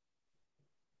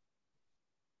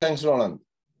 Thanks, Roland.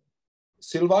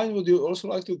 Sylvain, would you also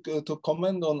like to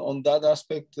comment on that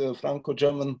aspect,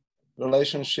 Franco-German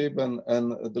relationship and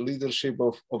the leadership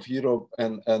of Europe,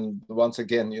 and once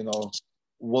again, you know,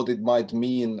 what it might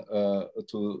mean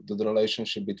to the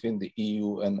relationship between the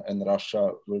EU and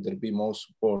Russia? Will there be more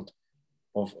support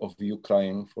of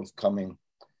Ukraine forthcoming?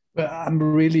 Well, I'm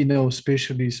really no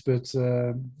specialist, but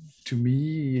to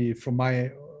me, from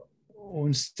my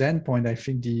own standpoint, I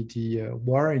think the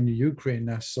war in Ukraine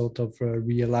has sort of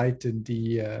relighted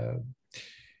the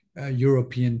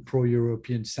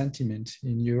pro-European sentiment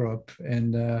in Europe,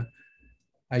 and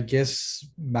I guess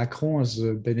Macron has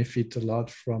benefited a lot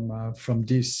from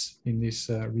this in this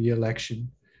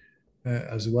re-election,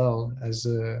 as well as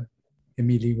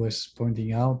Émilie was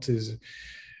pointing out. Is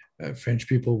French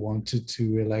people wanted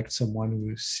to elect someone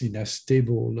who's seen as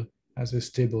a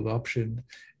stable option,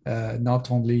 not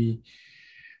only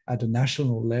at the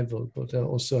national level, but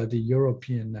also at the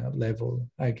European level,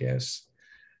 I guess.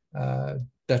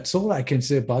 That's all I can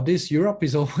say about this. Europe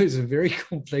is always a very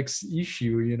complex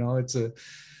issue, you know. It's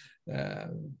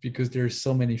because there's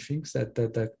so many things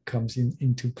that comes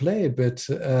into play. But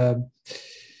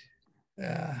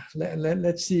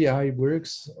let's see how it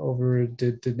works over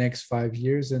the next 5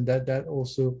 years, and that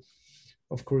also,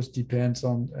 of course, depends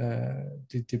on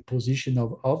the position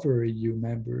of other EU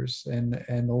members,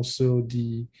 and also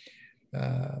the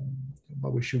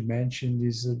what we should mention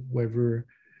is whether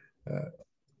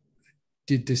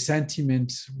the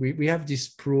sentiment, we have this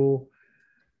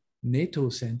pro-NATO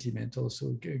sentiment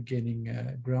also gaining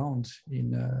ground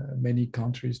in many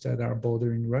countries that are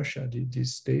bordering Russia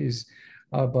these days,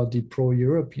 about the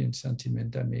pro-European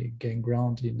sentiment that may gain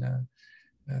ground in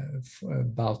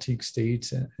Baltic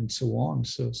states and so on.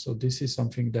 So this is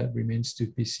something that remains to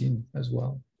be seen as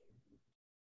well.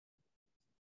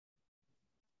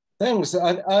 Thanks.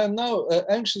 I'm now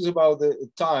anxious about the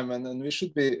time, and we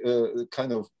should be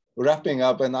kind of wrapping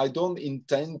up. And I don't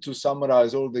intend to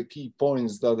summarize all the key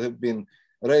points that have been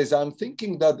raised. I'm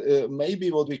thinking that maybe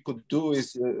what we could do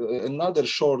is another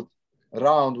short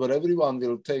round where everyone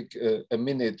will take a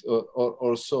minute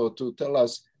or so to tell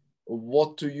us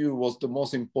what to you was the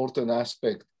most important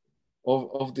aspect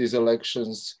of these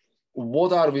elections.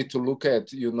 What are we to look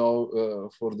at, you know,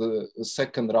 for the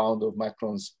second round of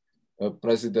Macron's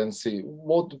presidency?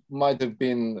 What might have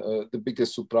been the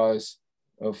biggest surprise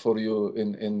for you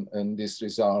in this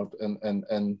result,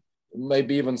 and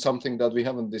maybe even something that we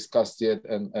haven't discussed yet,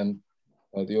 and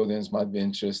the audience might be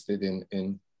interested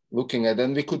in looking at?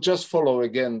 And we could just follow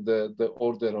again the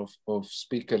order of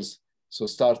speakers. So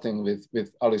starting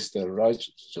with Alistair, right?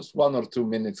 Just 1 or 2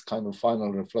 minutes, kind of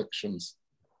final reflections.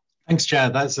 Thanks, Chair.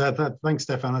 Thanks,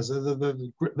 Stefan.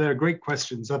 They're great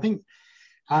questions. I think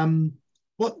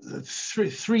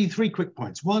three quick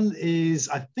points. One is,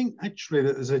 I think actually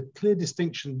that there's a clear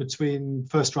distinction between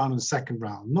first round and second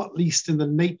round, not least in the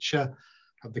nature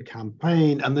of the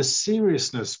campaign and the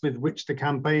seriousness with which the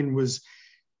campaign was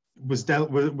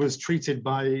treated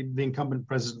by the incumbent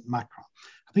President Macron.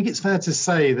 I think it's fair to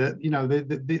say that, you know,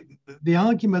 the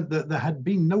argument that there had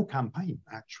been no campaign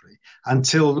actually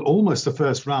until almost the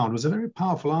first round was a very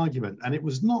powerful argument, and it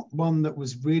was not one that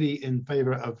was really in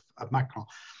favor of Macron.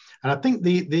 And I think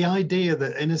the idea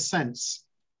that, in a sense,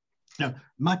 you know,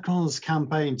 Macron's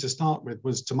campaign to start with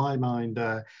was, to my mind,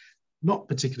 not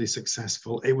particularly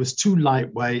successful. It was too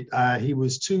lightweight. He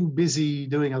was too busy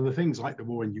doing other things like the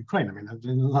war in Ukraine. I mean,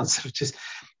 that's just,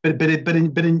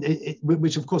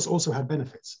 which of course also had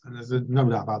benefits, and there's no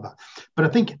doubt about that. But I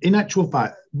think in actual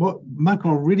fact, what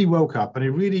Macron really woke up, and he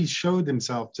really showed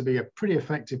himself to be a pretty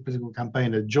effective political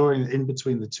campaigner in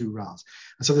between the two rounds.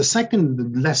 And so the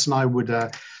second lesson I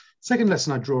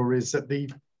draw is that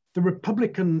the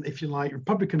Republican, if you like,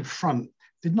 Republican front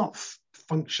did not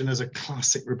function as a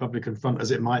classic Republican front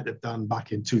as it might have done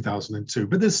back in 2002.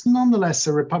 But there's nonetheless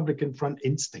a Republican front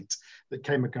instinct that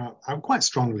came out quite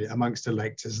strongly amongst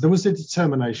electors. There was a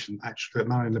determination, actually, that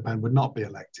Marine Le Pen would not be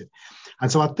elected. And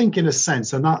so I think, in a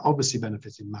sense, and that obviously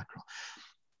benefited Macron.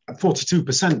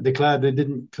 42% declared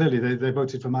they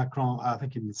voted for Macron, I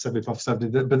think in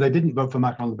 75-70, but they didn't vote for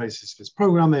Macron on the basis of his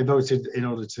program. They voted in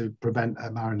order to prevent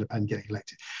Marine Le Pen getting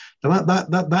elected. Now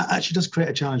that actually does create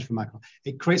a challenge for Macron.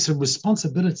 It creates a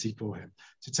responsibility for him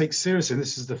to take seriously, and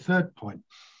this is the third point,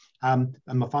 and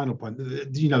my final point,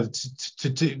 you know,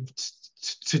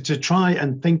 to try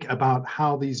and think about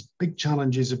how these big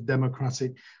challenges of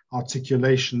democratic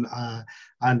articulation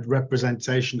and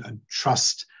representation and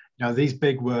trust, you know, these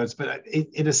big words, but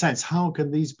in a sense, how can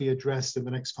these be addressed in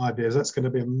the next 5 years? That's going to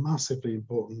be a massively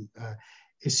important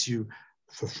issue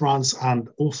for France and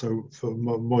also for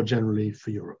more generally for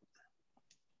Europe.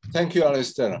 Thank you,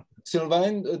 Alistair.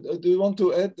 Sylvain, do you want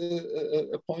to add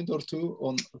a point or two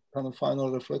on kind of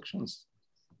final reflections?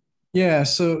 Yeah,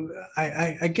 so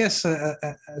I guess,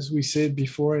 as we said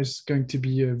before, it's going to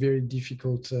be a very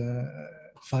difficult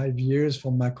 5 years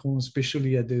for Macron,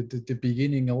 especially at the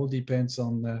beginning. All depends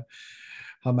on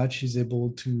how much he's able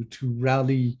to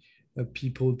rally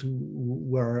people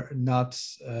who are not,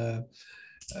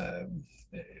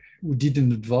 who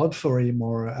didn't vote for him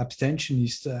or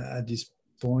abstentionist at this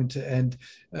point. And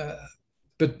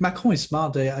but Macron is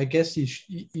smart. I guess he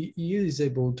is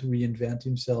able to reinvent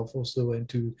himself also, and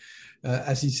to,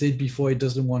 as he said before, he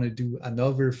doesn't want to do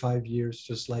another 5 years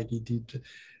just like he did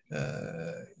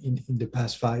in the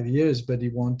past 5 years, but he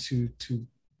wants to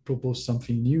propose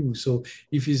something new. So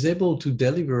if he's able to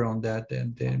deliver on that,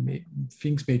 then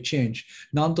things may change.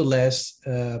 Nonetheless,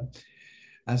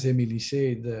 as Émilie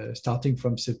said, starting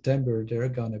from September, there are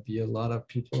going to be a lot of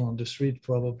people on the street.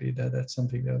 Probably that's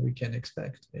something that we can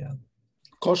expect. Yeah.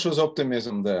 Cautious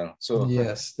optimism there. So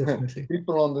yes, definitely.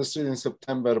 People on the street in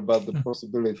September, but the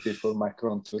possibility for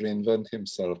Macron to reinvent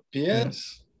himself. Pierre,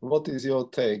 yes. What is your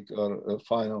take or a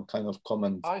final kind of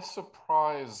comment? I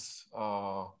surprise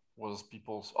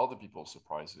was other people's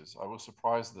surprises. I was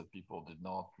surprised that people did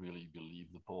not really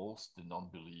believe the polls, did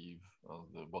not believe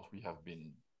what we have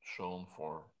been shown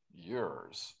for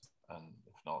years, and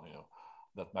if not,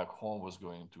 that Macron was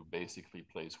going to basically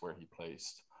place where he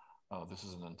placed. This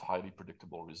is an entirely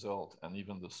predictable result, and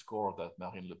even the score that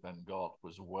Marine Le Pen got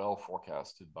was well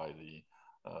forecasted by the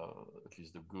at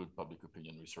least the good public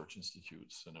opinion research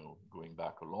institutes, going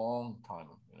back a long time,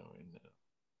 in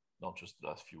not just the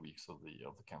last few weeks of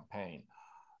the campaign.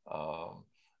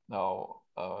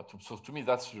 So to me,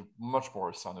 that's much more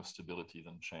a sign of stability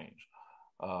than change.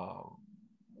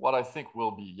 What I think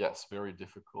will be, yes, very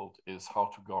difficult is how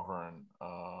to govern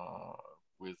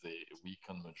with a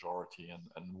weakened majority,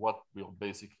 and what will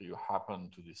basically happen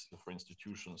to these different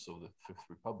institutions of the Fifth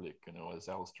Republic. As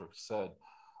Alistair said,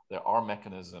 there are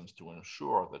mechanisms to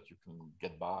ensure that you can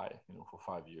get by, for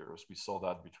 5 years. We saw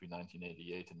that between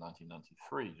 1988 and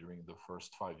 1993 during the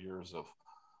first 5 years of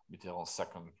Mitterrand's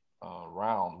second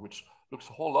round, which looks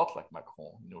a whole lot like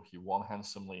Macron. He won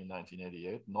handsomely in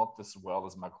 1988, not as well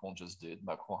as Macron just did.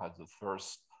 Macron had the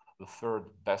third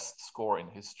best score in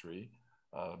history,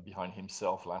 behind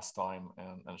himself last time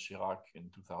and Chirac in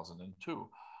 2002.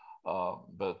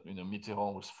 But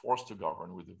Mitterrand was forced to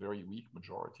govern with a very weak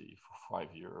majority for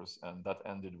 5 years, and that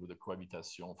ended with a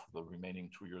cohabitation for the remaining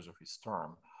 2 years of his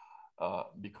term.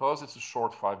 Because it's a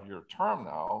short 5-year term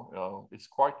now, it's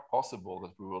quite possible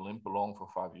that we will limp along for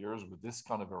 5 years with this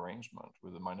kind of arrangement,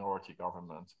 with a minority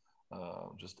government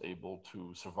just able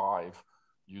to survive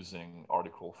using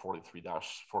Article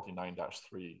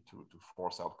 49-3 to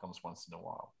force outcomes once in a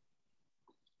while.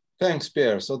 Thanks,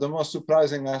 Pierre. So the most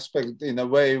surprising aspect, in a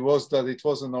way, was that it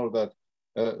wasn't all that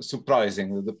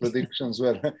surprising, that the predictions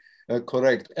were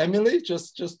correct. Emily,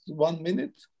 just 1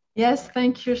 minute. Yes,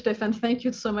 thank you, Stefan. Thank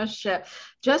you so much.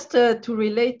 Just to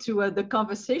relate to the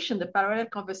conversation, the parallel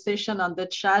conversation on the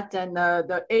chat and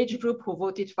the age group who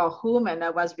voted for whom, and I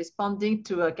was responding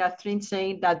to Catherine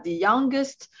saying that the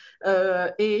youngest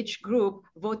age group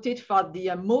voted for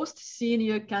the most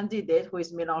senior candidate, who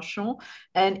is Mélenchon,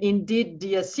 and indeed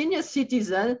the senior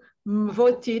citizen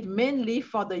voted mainly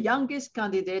for the youngest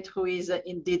candidate, who is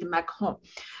indeed Macron.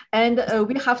 And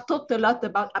we have talked a lot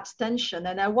about abstention,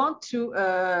 and I want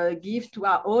to give to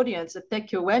our audience a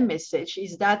takeaway message,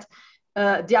 is that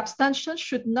the abstention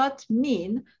should not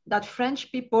mean that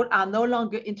French people are no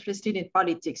longer interested in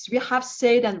politics. We have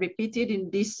said and repeated in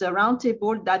this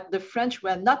roundtable that the French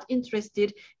were not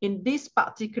interested in this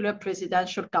particular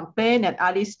presidential campaign, and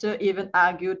Alistair even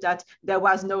argued that there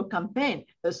was no campaign,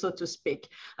 so to speak.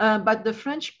 But the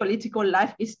French political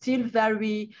life is still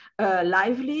very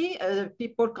lively.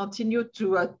 People continue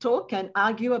to talk and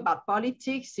argue about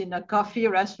politics in coffee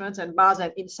restaurants and bars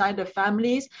and inside the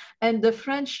families, and the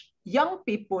French young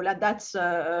people, and that's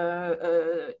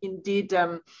indeed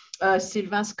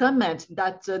Sylvain's comment,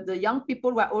 that the young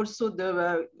people were also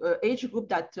the age group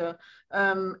that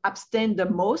abstained the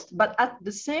most. But at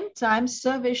the same time,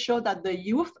 surveys show that the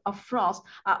youth of France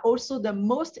are also the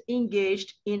most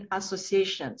engaged in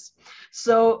associations.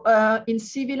 So in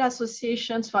civil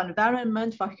associations for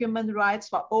environment, for human rights,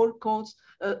 for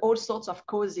all sorts of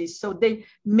causes. So they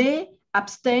may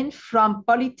abstain from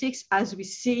politics as we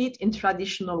see it in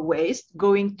traditional ways,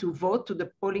 going to vote, to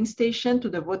the polling station, to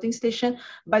the voting station,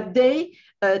 but they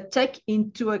take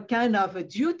into a kind of a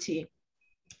duty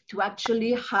to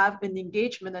actually have an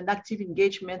engagement, an active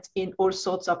engagement in all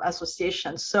sorts of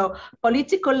associations. So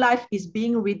political life is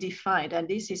being redefined, and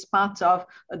this is part of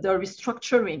the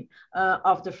restructuring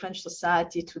of the French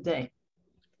society today.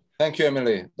 Thank you,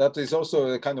 Emily. That is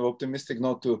also a kind of optimistic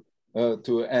note to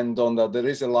end on, that there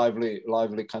is a lively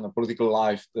kind of political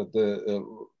life, that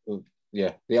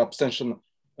the abstention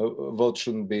vote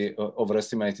shouldn't be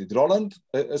overestimated. Roland,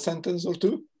 a sentence or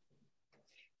two?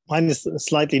 Mine is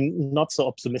slightly not so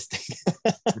optimistic.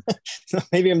 So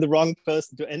maybe I'm the wrong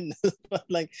person to end this, but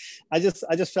I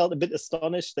just felt a bit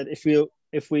astonished that if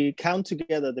we count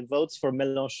together the votes for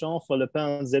Mélenchon, for Le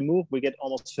Pen and Zemmour, we get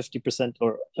almost 50%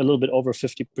 or a little bit over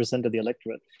 50% of the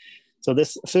electorate. So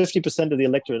this 50% of the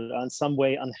electorate are in some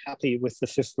way unhappy with the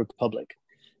Fifth Republic.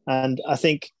 And I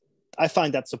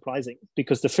find that surprising,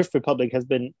 because the Fifth Republic has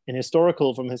been, from a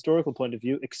historical point of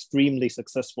view, extremely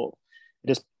successful. It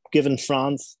has given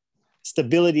France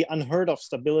stability, unheard of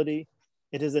stability.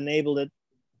 It has enabled it,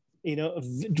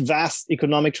 vast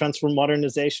economic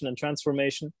modernization and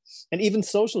transformation, and even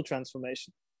social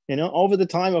transformation. Over the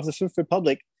time of the Fifth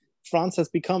Republic, France has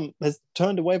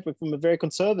turned away from a very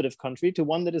conservative country to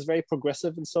one that is very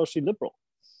progressive and socially liberal.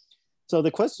 So the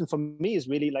question for me is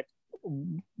really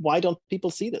why don't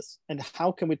people see this? And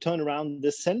how can we turn around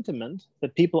this sentiment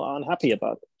that people are unhappy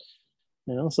about it?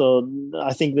 You know, so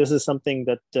I think this is something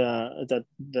that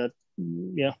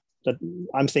that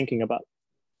I'm thinking about.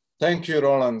 Thank you,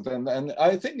 Roland. And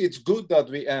I think it's good that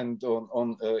we end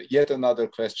on yet another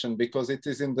question, because it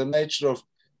is in the nature of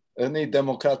any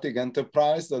democratic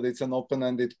enterprise that it's an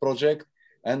open-ended project.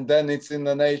 And then it's in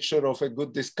the nature of a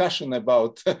good discussion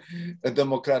about a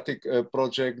democratic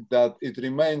project that it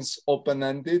remains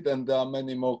open-ended, and there are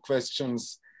many more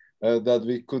questions that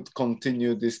we could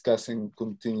continue discussing,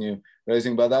 continue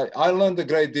raising. But I learned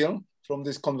a great deal from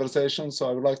this conversation, so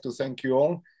I would like to thank you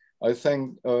all. I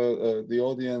thank the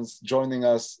audience joining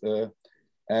us,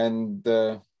 and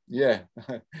yeah,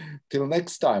 till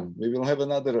next time, we will have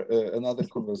another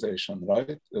conversation,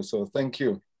 right? So thank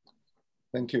you.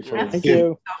 Thank you for Thank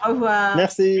you. Au revoir.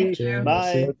 Merci. Thank you.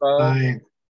 Bye. Bye.